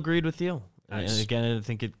people agreed with you. Nice. And again, I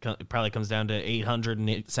think it probably comes down to 800 and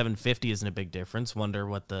 750 isn't a big difference. Wonder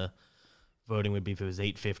what the voting would be if it was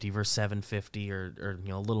 850 versus 750 or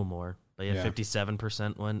a little more. But yeah,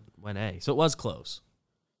 57% went A. So it was close.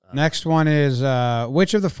 Next one is,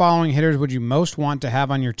 which of the following hitters would you most want to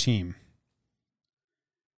have on your team?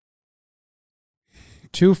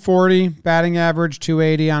 240 batting average,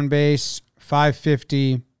 280 on base,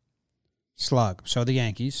 550 slug. So the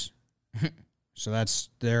Yankees. So that's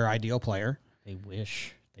their ideal player. They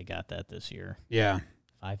wish they got that this year. Yeah.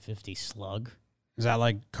 550 slug. Is that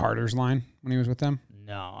like Carter's line when he was with them?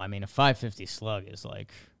 No, I mean, a 550 slug is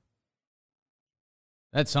like,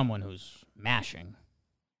 that's someone who's mashing.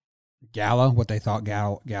 Gallo, what they thought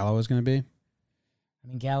Gallo was going to be? I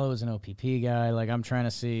mean, Gallo is an OPP guy. Like, I'm trying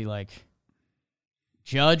to see, like,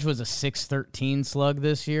 Judge was a 613 slug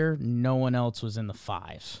this year. No one else was in the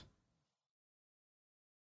fives.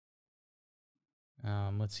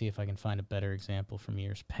 Let's see if I can find a better example from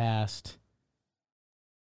years past.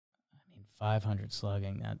 I mean, 500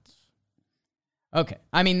 slugging, that's... Okay.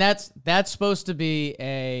 I mean, that's supposed to be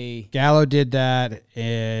a... Gallo did that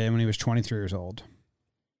when he was 23 years old.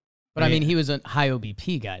 But, I mean, he was a high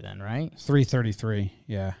OBP guy then, right? 333,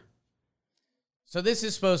 yeah. So this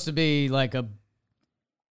is supposed to be like a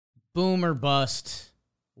boom or bust.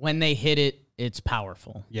 When they hit it, it's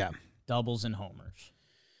powerful. Yeah. Doubles and homers.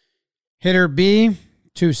 Hitter B,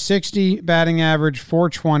 260 batting average,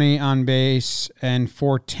 420 on base, and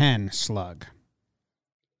 410 slug.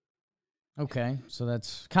 Okay, so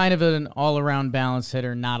that's kind of an all-around balanced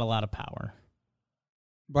hitter, not a lot of power.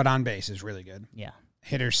 But on base is really good. Yeah.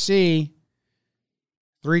 Hitter C,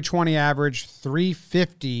 320 average,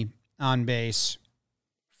 350 on base,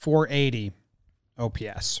 480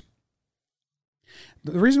 OPS.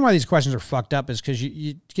 The reason why these questions are fucked up is because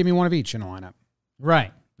you give me one of each in a lineup.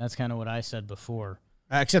 Right. That's kind of what I said before.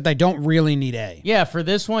 Except I don't really need A. Yeah, for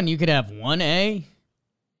this one, you could have one A,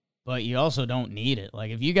 but you also don't need it. Like,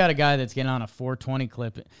 if you got a guy that's getting on a 420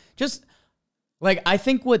 clip, just, like, I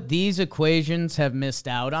think what these equations have missed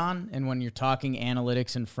out on, and when you're talking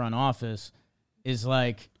analytics in front office, is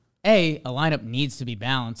like, A, a lineup needs to be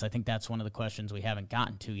balanced. I think that's one of the questions we haven't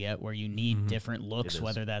gotten to yet, where you need different looks,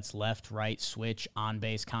 whether that's left, right, switch,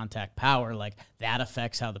 on-base contact power. Like, that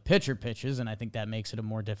affects how the pitcher pitches, and I think that makes it a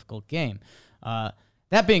more difficult game.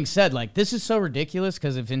 That being said, like, this is so ridiculous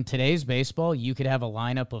because if in today's baseball you could have a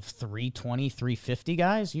lineup of 320, 350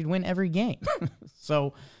 guys, you'd win every game.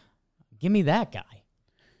 So give me that guy.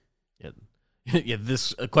 Yeah,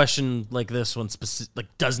 a question like this one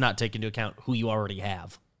does not take into account who you already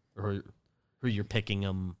have or who you're picking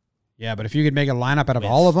them. Yeah, but if you could make a lineup out of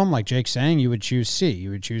all of them, like Jake's saying, you would choose C. You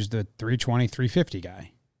would choose the 320, 350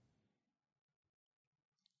 guy.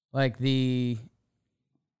 Like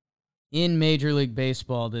in Major League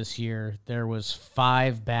Baseball this year, there was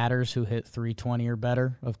 5 batters who hit 320 or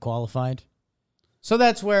better of qualified. So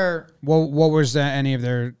that's where... What was any of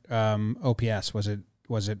their OPS? Was it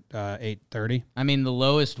 830? I mean, the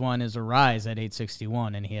lowest one is Arise at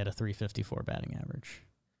 861, and he had a 354 batting average.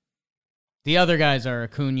 The other guys are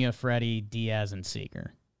Acuna, Freddie, Diaz, and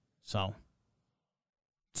Seager. So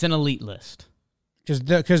it's an elite list.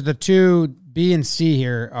 Because the two B and C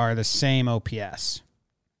here are the same OPS,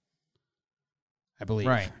 I believe.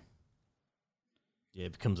 Right. Yeah,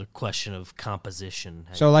 it becomes a question of composition.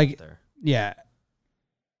 So, yeah.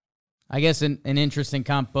 I guess an interesting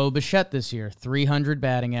comp, Bo Bichette this year, 300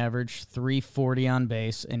 batting average, 340 on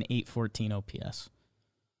base, and 814 OPS.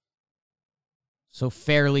 So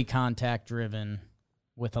fairly contact-driven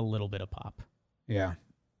with a little bit of pop. Yeah.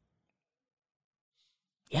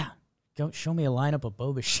 Yeah. Go show me a lineup of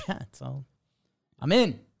Bo Bichette. So I'm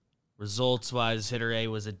in. Results-wise, hitter A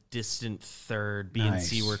was a distant third. B and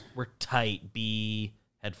C were tight. B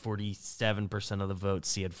had 47% of the vote.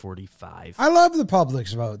 C had 45. I love the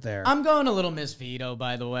public's vote there. I'm going a little Miss Vito,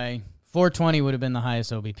 by the way. 420 would have been the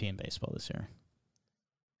highest OBP in baseball this year.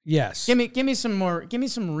 Yes. Give me some more. Give me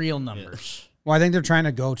some real numbers. Well, I think they're trying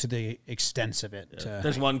to go to the extent of it.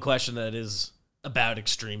 There's one question that is about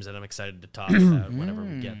extremes that I'm excited to talk about whenever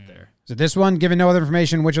we get there. So this one, given no other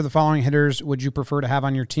information, which of the following hitters would you prefer to have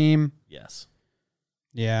on your team? Yes.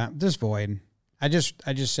 Yeah, this void. I just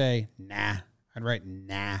say nah. I'd write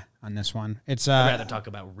nah on this one. It's I'd rather talk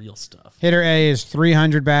about real stuff. hitter A is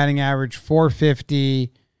 300 batting average,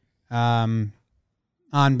 450 on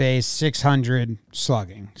base, 600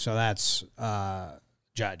 slugging. So that's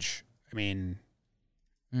Judge. I mean,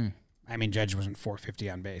 Judge wasn't 450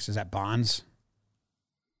 on base. Is that Bonds?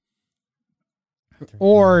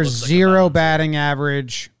 Or Looks like a zero Bonds. batting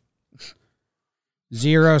average,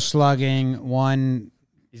 0 slugging, 1.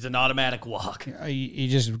 He's an automatic walk. He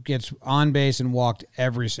just gets on base and walked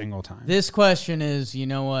every single time. This question is, you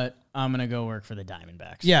know what? I'm going to go work for the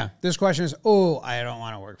Diamondbacks. Yeah, this question is, I don't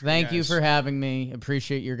want to work for Thank you guys. for having me.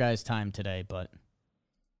 Appreciate your guys' time today, but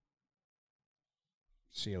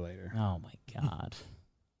See you later. oh my God.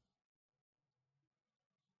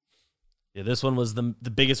 Yeah, this one was the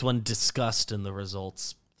biggest one discussed in the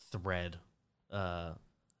results thread about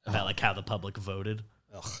like how the public voted.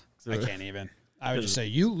 Ugh, I can't even. I would just say,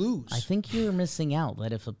 you lose. I think you're missing out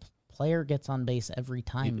that if a player gets on base every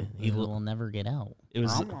time, He will never get out. It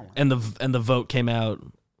was and the vote came out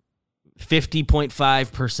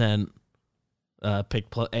 50.5%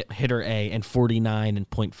 picked hitter A and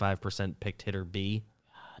 49.5% picked hitter B.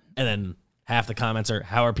 And then half the comments are,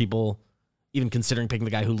 how are people even considering picking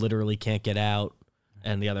the guy who literally can't get out?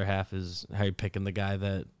 And the other half is, how are you picking the guy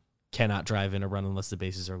that cannot drive in a run unless the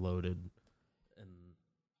bases are loaded? And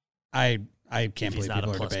I can't he's believe not a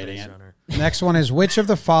people are plus debating base it. runner. Next one is, which of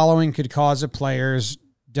the following could cause a player's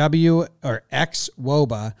W or X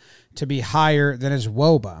WOBA to be higher than his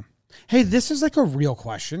WOBA? Hey, this is like a real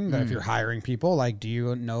question that if you're hiring people, like, do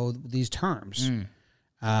you know these terms?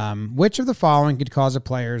 Which of the following could cause a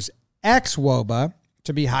player's X WOBA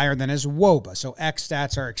to be higher than his WOBA? So X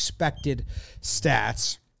stats are expected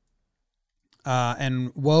stats,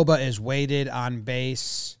 and WOBA is weighted on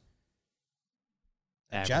base.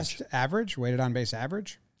 Average. Just average, weighted on base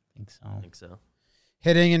average. I think so.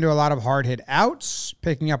 Hitting into a lot of hard hit outs,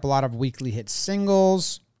 picking up a lot of weakly hit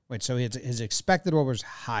singles. Wait, so his expected WOBA was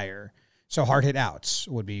higher. So hard hit outs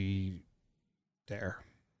would be there.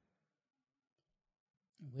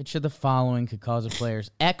 Which of the following could cause a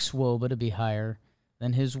player's X WOBA to be higher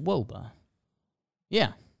than his WOBA?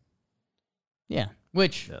 Yeah.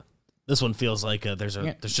 Which Yeah. This one feels like there's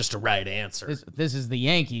just a right answer. this is the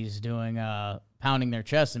Yankees doing pounding their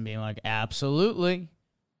chest and being like, absolutely,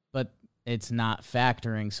 but it's not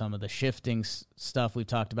factoring some of the shifting stuff we've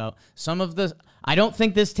talked about. I don't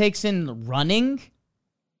think this takes in running,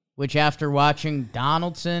 which after watching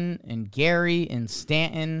Donaldson and Gary and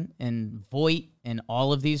Stanton and Voit and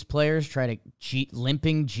all of these players try to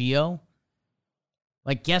limping Gio,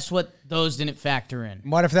 like, guess what? Those didn't factor in.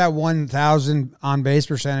 What if that 1,000 on base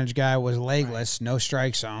percentage guy was legless, no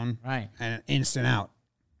strike zone, Right. and an instant out?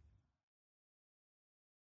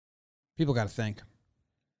 People got to think.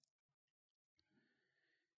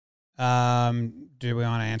 Do we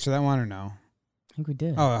want to answer that one or no? I think we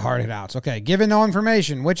did. Oh, hard hit outs. Okay. Given no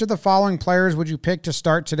information, which of the following players would you pick to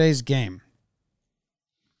start today's game?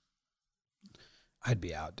 I'd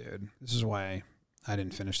be out, dude. This is why I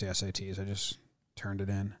didn't finish the SATs. I just turned it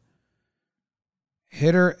in.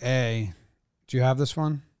 Hitter A. Do you have this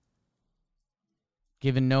one?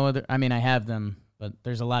 Given no other, I mean, I have them, but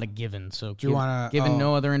there's a lot of given. So Do you want to? given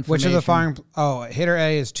no other information. Which of the following? Oh, hitter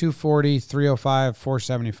A is 240, 305,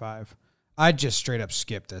 475. I'd just straight up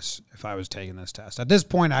skip this if I was taking this test. At this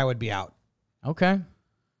point, I would be out. Okay.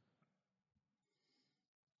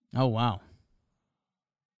 Oh, wow.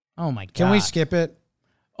 Oh, my God. Can we skip it?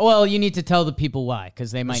 Well, you need to tell the people why,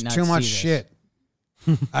 because they might There's not too see much this. shit.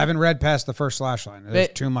 I haven't read past the first slash line. There's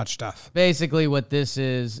too much stuff. Basically, what this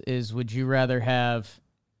is would you rather have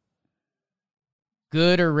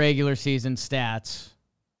good or regular season stats,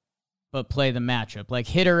 but play the matchup? Like,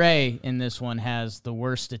 hitter A in this one has the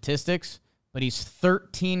worst statistics, but he's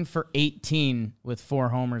 13 for 18 with 4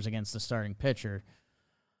 homers against the starting pitcher.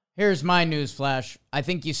 Here's my news flash. I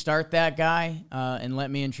think you start that guy, and let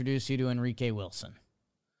me introduce you to Enrique Wilson.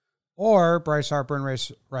 Or Bryce Harper and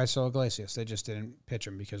Raisel Iglesias. They just didn't pitch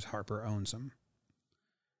him because Harper owns him.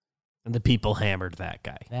 And the people hammered that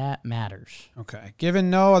guy. That matters. Okay. Given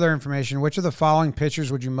no other information, which of the following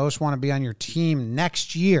pitchers would you most want to be on your team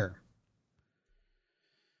next year?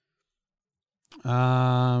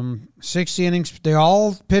 60 innings. They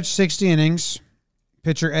all pitched 60 innings.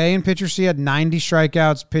 Pitcher A and pitcher C had 90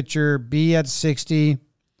 strikeouts. Pitcher B had 60.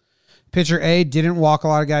 Pitcher A didn't walk a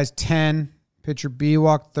lot of guys, 10. Pitcher B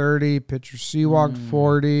walked 30. Pitcher C walked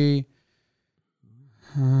 40.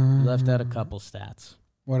 You left out a couple stats.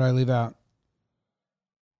 What did I leave out?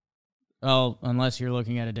 Well, unless you're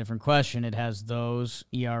looking at a different question, it has those,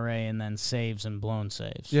 ERA, and then saves and blown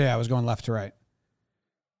saves. Yeah, I was going left to right.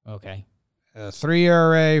 Okay. 3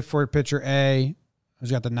 ERA for pitcher A,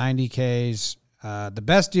 who's got the 90 Ks. The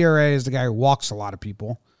best ERA is the guy who walks a lot of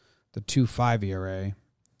people, the 2.5 ERA.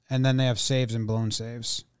 And then they have saves and blown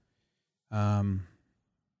saves. I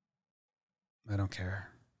don't care.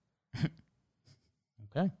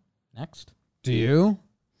 Okay. Next. Do you?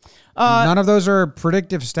 None of those are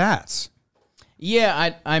predictive stats.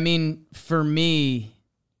 Yeah, I mean, for me,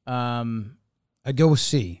 I'd go with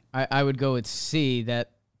C. I would go with C.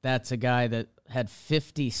 That's a guy that had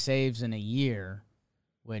 50 saves in a year,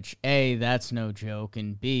 which A, that's no joke,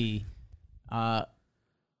 and B,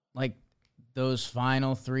 like those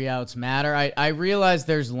final 3 outs matter. I realize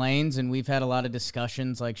there's lanes, and we've had a lot of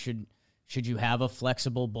discussions like should you have a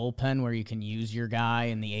flexible bullpen where you can use your guy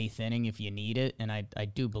in the 8th inning if you need it, and I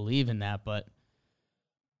do believe in that, but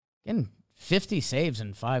again, 50 saves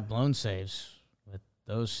and 5 blown saves with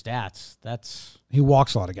those stats, that's... He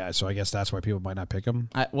walks a lot of guys, so I guess that's why people might not pick him.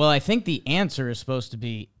 I think the answer is supposed to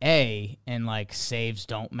be A, and like saves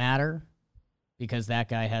don't matter because that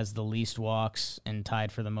guy has the least walks and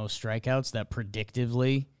tied for the most strikeouts, that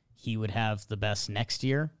predictively he would have the best next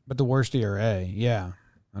year. But the worst ERA, yeah.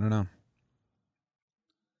 I don't know.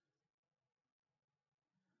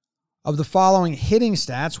 Of the following hitting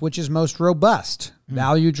stats, which is most robust?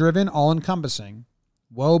 Value-driven, all-encompassing.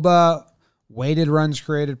 WOBA, weighted runs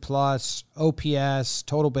created plus, OPS,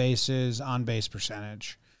 total bases, on-base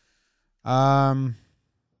percentage. I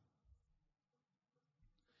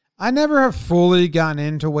never have fully gotten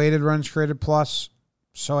into weighted runs created plus,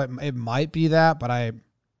 so it might be that, but I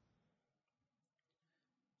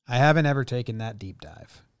haven't ever taken that deep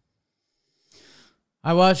dive.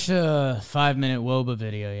 I watched a 5-minute WOBA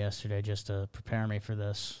video yesterday just to prepare me for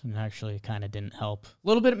this, and actually kind of didn't help. A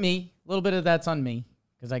little bit of me, a little bit of that's on me,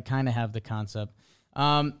 because I kind of have the concept.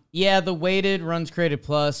 Yeah, the weighted runs created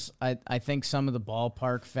plus, I think some of the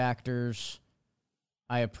ballpark factors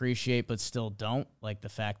I appreciate but still don't, like the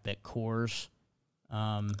fact that Coors,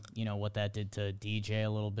 what that did to DJ a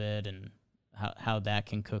little bit and how that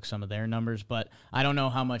can cook some of their numbers, but I don't know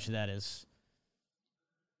how much of that is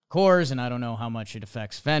Coors, and I don't know how much it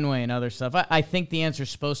affects Fenway and other stuff. I think the answer is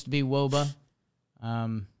supposed to be WOBA.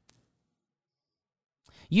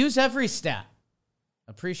 Use every stat.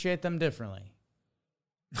 Appreciate them differently.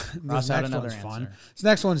 Cross out another answer. Fun. This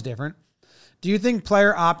next one's different. Do you think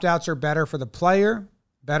player opt-outs are better for the player,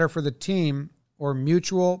 better for the team, or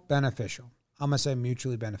mutual beneficial? I'm going to say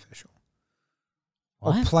mutually beneficial.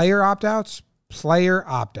 What? Or player opt-outs? Player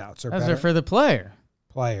opt-outs are Those better. are for the player.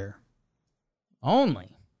 Player. Only.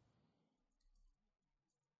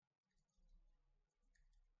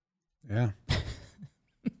 Yeah.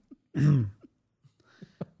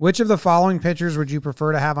 Which of the following pitchers would you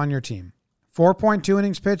prefer to have on your team? 4.2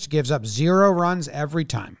 innings pitch gives up 0 runs every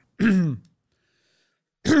time.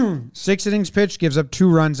 6 innings pitch gives up 2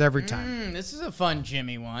 runs every time. This is a fun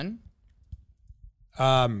Jimmy one.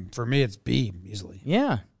 For me, it's B easily.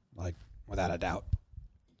 Yeah. Like, without a doubt.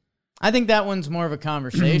 I think that one's more of a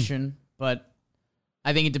conversation, but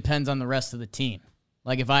I think it depends on the rest of the team.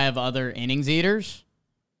 Like, if I have other innings eaters,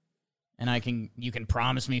 and you can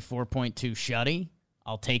promise me 4.2 shutty,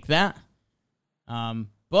 I'll take that.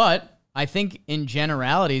 But I think in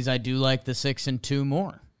generalities, I do like the 6 and 2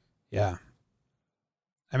 more. Yeah.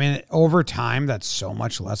 I mean, over time, that's so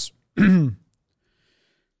much less bullpen.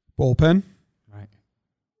 Right.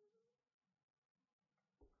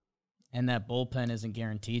 And that bullpen isn't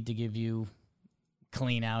guaranteed to give you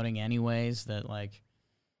clean outing anyways. That, like,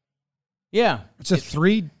 yeah. It's a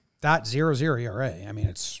 3.00 ERA. I mean,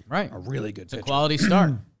 it's right. A really good It's a pitcher. quality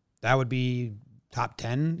start. That would be top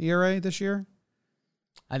 10 ERA this year.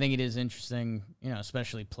 I think it is interesting,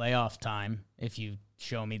 especially playoff time. If you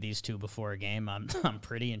show me these two before a game, I'm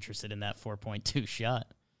pretty interested in that 4.2 shot.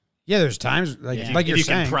 Yeah, there's times like If you're you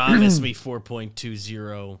saying. can promise me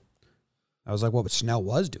 4.20. I was like, what Snell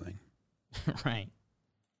was doing. Right.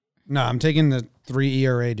 No, I'm taking the 3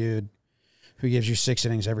 ERA dude who gives you 6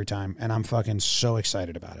 innings every time, and I'm fucking so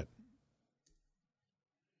excited about it.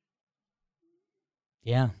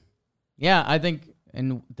 Yeah. Yeah, I think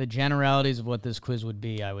in the generalities of what this quiz would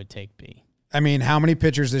be, I would take B. I mean, how many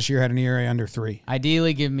pitchers this year had an ERA under 3?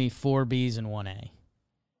 Ideally, give me 4 Bs and 1 A.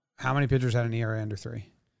 How many pitchers had an ERA under 3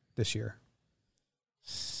 this year?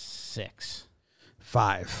 6.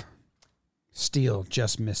 5. Steele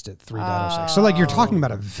just missed it, 3.06. So, like, you're talking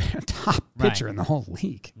about a top pitcher in the whole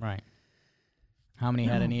league. Right. How many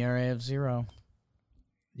had an ERA of 0?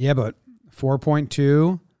 Yeah, but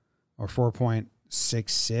 4.2 or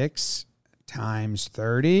 4.66 times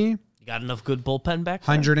 30. You got enough good bullpen back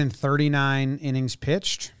there? 139 innings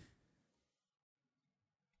pitched.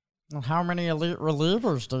 Well, how many elite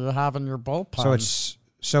relievers do you have in your bullpen?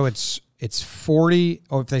 So it's 40.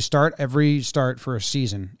 Oh, if they start every start for a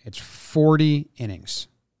season, it's 40 innings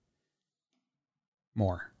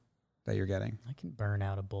more that you're getting. I can burn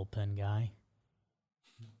out a bullpen guy.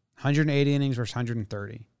 180 innings versus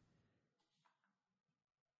 130.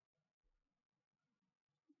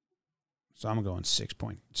 So I'm going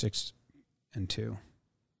 6.6 and 2.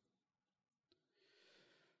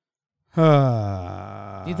 Do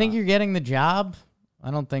you think you're getting the job?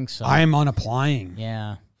 I don't think so. I am unapplying.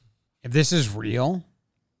 Yeah. If this is real,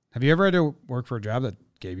 have you ever had to work for a job that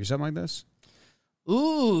gave you something like this?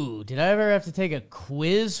 Ooh, did I ever have to take a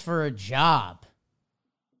quiz for a job?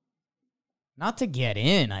 Not to get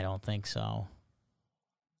in, I don't think so.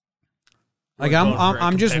 Like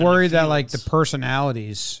I'm just worried that like the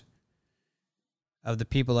personalities of the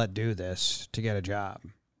people that do this to get a job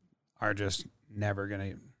are just never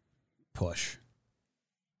going to push.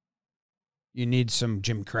 You need some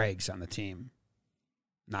Jim Craigs on the team.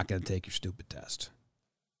 Not going to take your stupid test.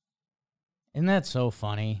 Isn't that so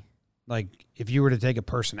funny? Like, if you were to take a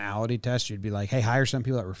personality test, you'd be like, hey, hire some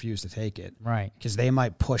people that refuse to take it. Right. Because they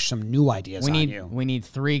might push some new ideas on you. We need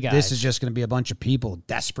 3 guys. This is just going to be a bunch of people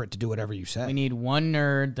desperate to do whatever you say. We need one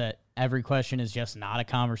nerd that every question is just not a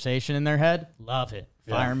conversation in their head. Love it.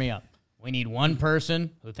 Fire me up. We need one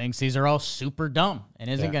person who thinks these are all super dumb and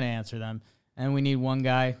isn't going to answer them. And we need one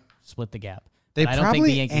guy, split the gap. They I don't think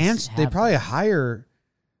the probably Yankees they have probably that. hire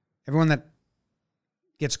everyone that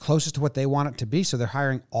gets closest to what they want it to be, so they're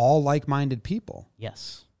hiring all like-minded people.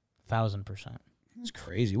 Yes. 1,000%. That's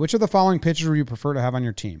crazy. Which of the following pitchers would you prefer to have on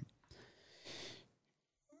your team?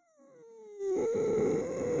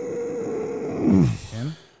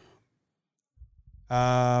 Tim?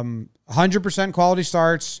 100% quality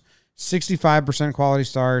starts, 65% quality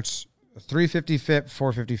starts, 350 FIP,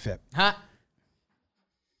 450 FIP. Ha!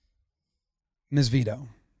 Miss Vito.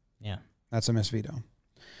 Yeah. That's a Miss Vito.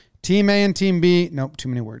 Team A and Team B. Nope, too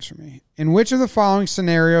many words for me. In which of the following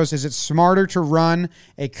scenarios is it smarter to run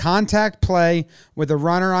a contact play with a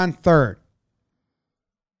runner on third?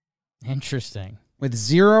 Interesting. With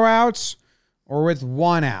 0 outs or with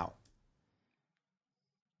 1 out?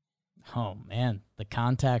 Oh, man. The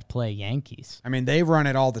contact play Yankees. I mean, they run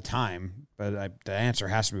it all the time, but the answer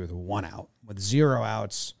has to be with 1 out. With 0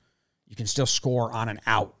 outs, you can still score on an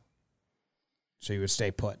out. So you would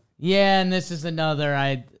stay put. Yeah, and this is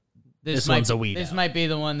another. This one's a weed This out. might be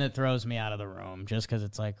the one that throws me out of the room, just because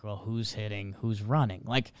it's like, well, who's hitting, who's running?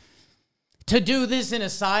 Like, to do this in a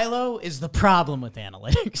silo is the problem with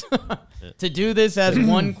analytics. To do this as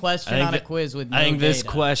one question on a quiz with no I think this data.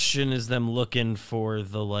 question is them looking for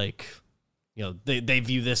the, like, you know, they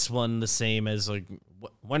view this one the same as, like,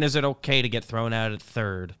 when is it okay to get thrown out at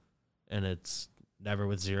third? And it's never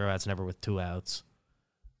with 0 outs, never with 2 outs.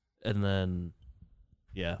 And then,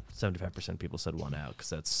 yeah, 75% of people said 1 out because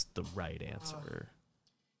that's the right answer.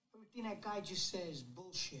 Everything that guy just said is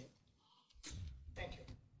bullshit. Thank you.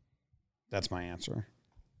 That's my answer.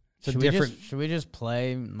 Should we just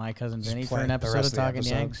play My Cousin Vinny for play an the episode rest of of the Talking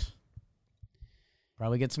episode. Yanks?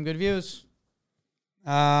 Probably get some good views.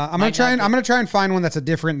 I'm gonna try and find one that's a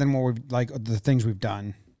different than what we've like the things we've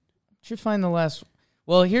done. Should find the last.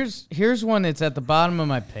 Well, here's one that's at the bottom of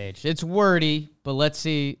my page. It's wordy, but let's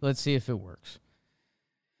see if it works.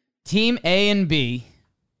 Team A and B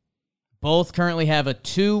both currently have a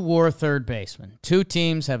 2-WAR third baseman. 2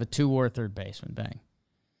 teams have a 2-WAR third baseman. Bang.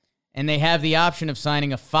 And they have the option of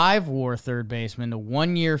signing a 5-WAR third baseman to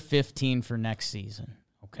 1 year, $15 for next season.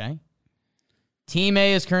 Okay. Team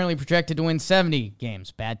A is currently projected to win 70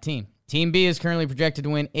 games. Bad team. Team B is currently projected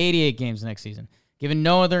to win 88 games next season. Given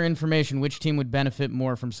no other information, which team would benefit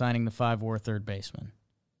more from signing the 5-WAR third baseman?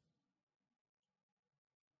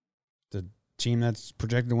 The team that's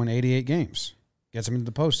projected to win 88 games gets them into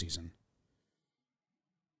the postseason.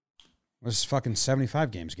 What does fucking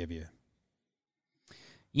 75 games give you?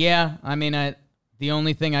 Yeah, I mean, the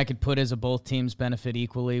only thing I could put as a both teams benefit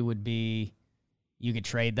equally would be you could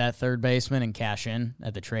trade that third baseman and cash in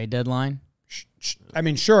at the trade deadline. I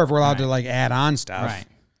mean, sure, if we're allowed to like add on stuff. Right.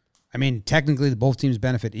 I mean, technically, both teams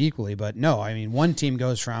benefit equally, but no. I mean, one team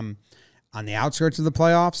goes from on the outskirts of the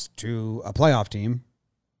playoffs to a playoff team,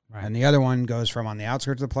 Right. And the other one goes from on the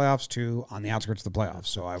outskirts of the playoffs to on the outskirts of the playoffs.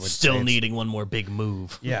 So I would Still say it's- needing one more big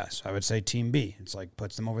move. Yes, I would say Team B. It's like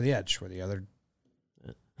puts them over the edge where the other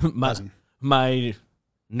doesn't. My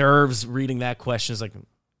nerves reading that question is like,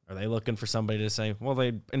 are they looking for somebody to say, well,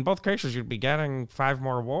 they in both cases you'd be getting 5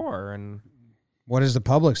 more WAR? And What does the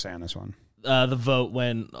public say on this one? the vote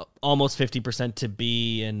went almost 50% to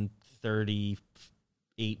B and 38%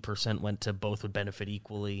 went to both would benefit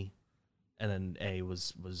equally. And then A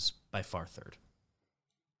was by far third.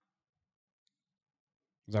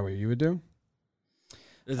 Is that what you would do?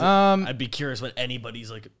 I'd be curious what anybody's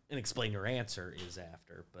like and explain your answer is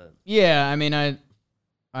after, but Yeah, I mean,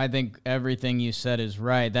 I think everything you said is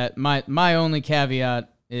right. That my only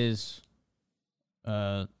caveat is,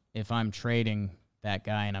 if I'm trading that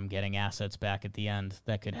guy and I'm getting assets back at the end,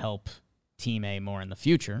 that could help Team A more in the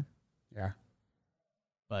future. Yeah.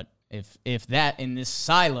 But if that in this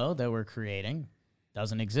silo that we're creating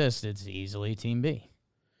doesn't exist, it's easily Team B.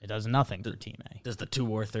 It does nothing for Team A. does the 2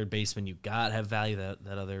 WAR third baseman you got have value that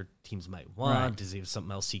other teams might want? Right. Does he have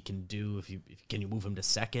something else he can do? Can you move him to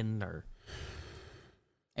second or?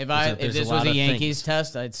 If There's this a was lot a of Yankees things.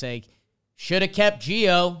 test, I'd say should have kept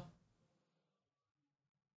Gio.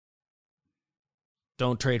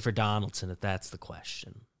 Don't trade for Donaldson if that's the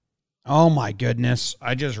question. Oh my goodness.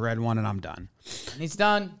 I just read one and I'm done. And he's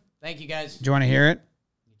done. Thank you, guys. Do you want to hear it?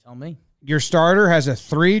 You tell me. Your starter has a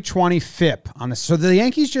 320 FIP on this. So the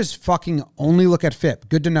Yankees just fucking only look at FIP.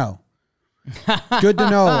 Good to know. Good to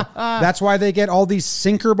know. That's why they get all these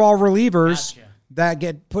sinker ball relievers that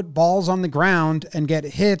get put balls on the ground and get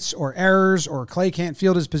hits or errors or Clay can't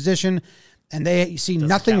field his position. And they see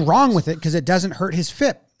nothing wrong with it because it doesn't hurt his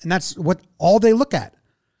FIP. And that's what all they look at.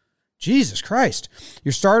 Jesus Christ.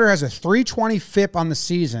 Your starter has a 320 FIP on the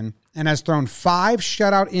season and has thrown 5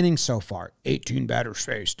 shutout innings so far, 18 batters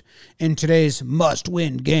faced, in today's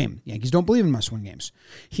must-win game. Yankees don't believe in must-win games.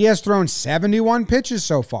 He has thrown 71 pitches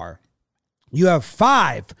so far. You have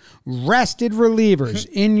 5 rested relievers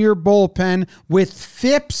in your bullpen with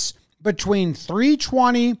FIPs between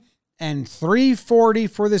 320 and 340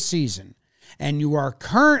 for the season. And you are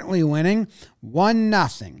currently winning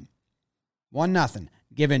 1-0. 1-0.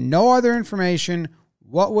 Given no other information,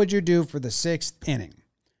 what would you do for the 6th inning?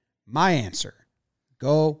 My answer,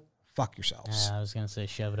 go fuck yourselves. I was going to say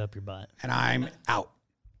shove it up your butt. And I'm out.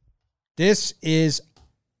 This is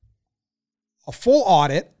a full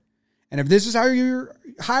audit. And if this is how you're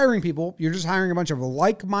hiring people, you're just hiring a bunch of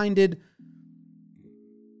like-minded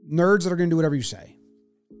nerds that are going to do whatever you say.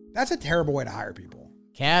 That's a terrible way to hire people.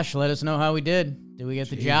 Cash, let us know how we did. Did we get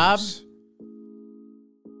the job? Jeez.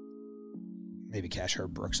 Maybe Cash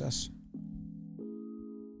Herb Brooks us.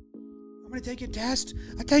 I'm going to take your test.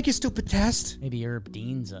 I take your stupid test. Maybe Herb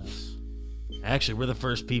Dean's us. Actually, we're the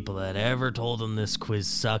first people that ever told him this quiz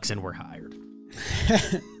sucks and we're hired.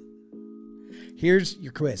 Here's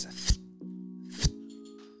your quiz.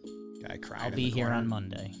 Guy crying. I'll be here on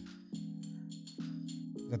Monday.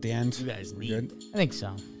 Is that the end? You guys We're need- good? I think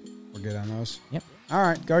so. We're good on those? Yep. All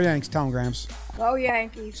right. Go Yanks. Tell them, Grams. Go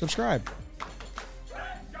Yankees. Subscribe.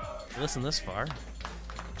 Listen this far.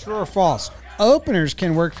 True or false? Openers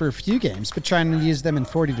can work for a few games, but trying to use them in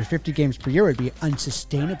 40 to 50 games per year would be an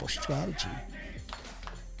unsustainable strategy.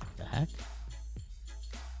 The heck?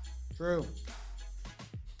 True.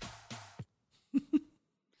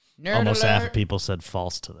 Nerd Almost half of alert. people said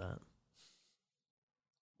false to that.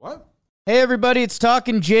 What? Hey everybody, it's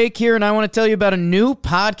Talking Jake here, and I want to tell you about a new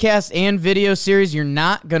podcast and video series you're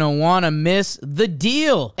not going to want to miss. The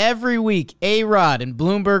Deal. Every week, A-Rod and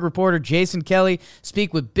Bloomberg reporter Jason Kelly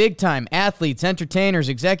speak with big-time athletes, entertainers,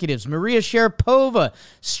 executives, Maria Sharapova,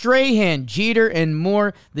 Strahan, Jeter, and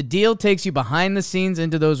more. The Deal takes you behind the scenes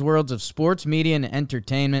into those worlds of sports, media, and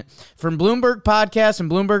entertainment. From Bloomberg Podcasts and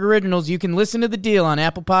Bloomberg Originals, you can listen to The Deal on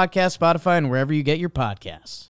Apple Podcasts, Spotify, and wherever you get your podcasts.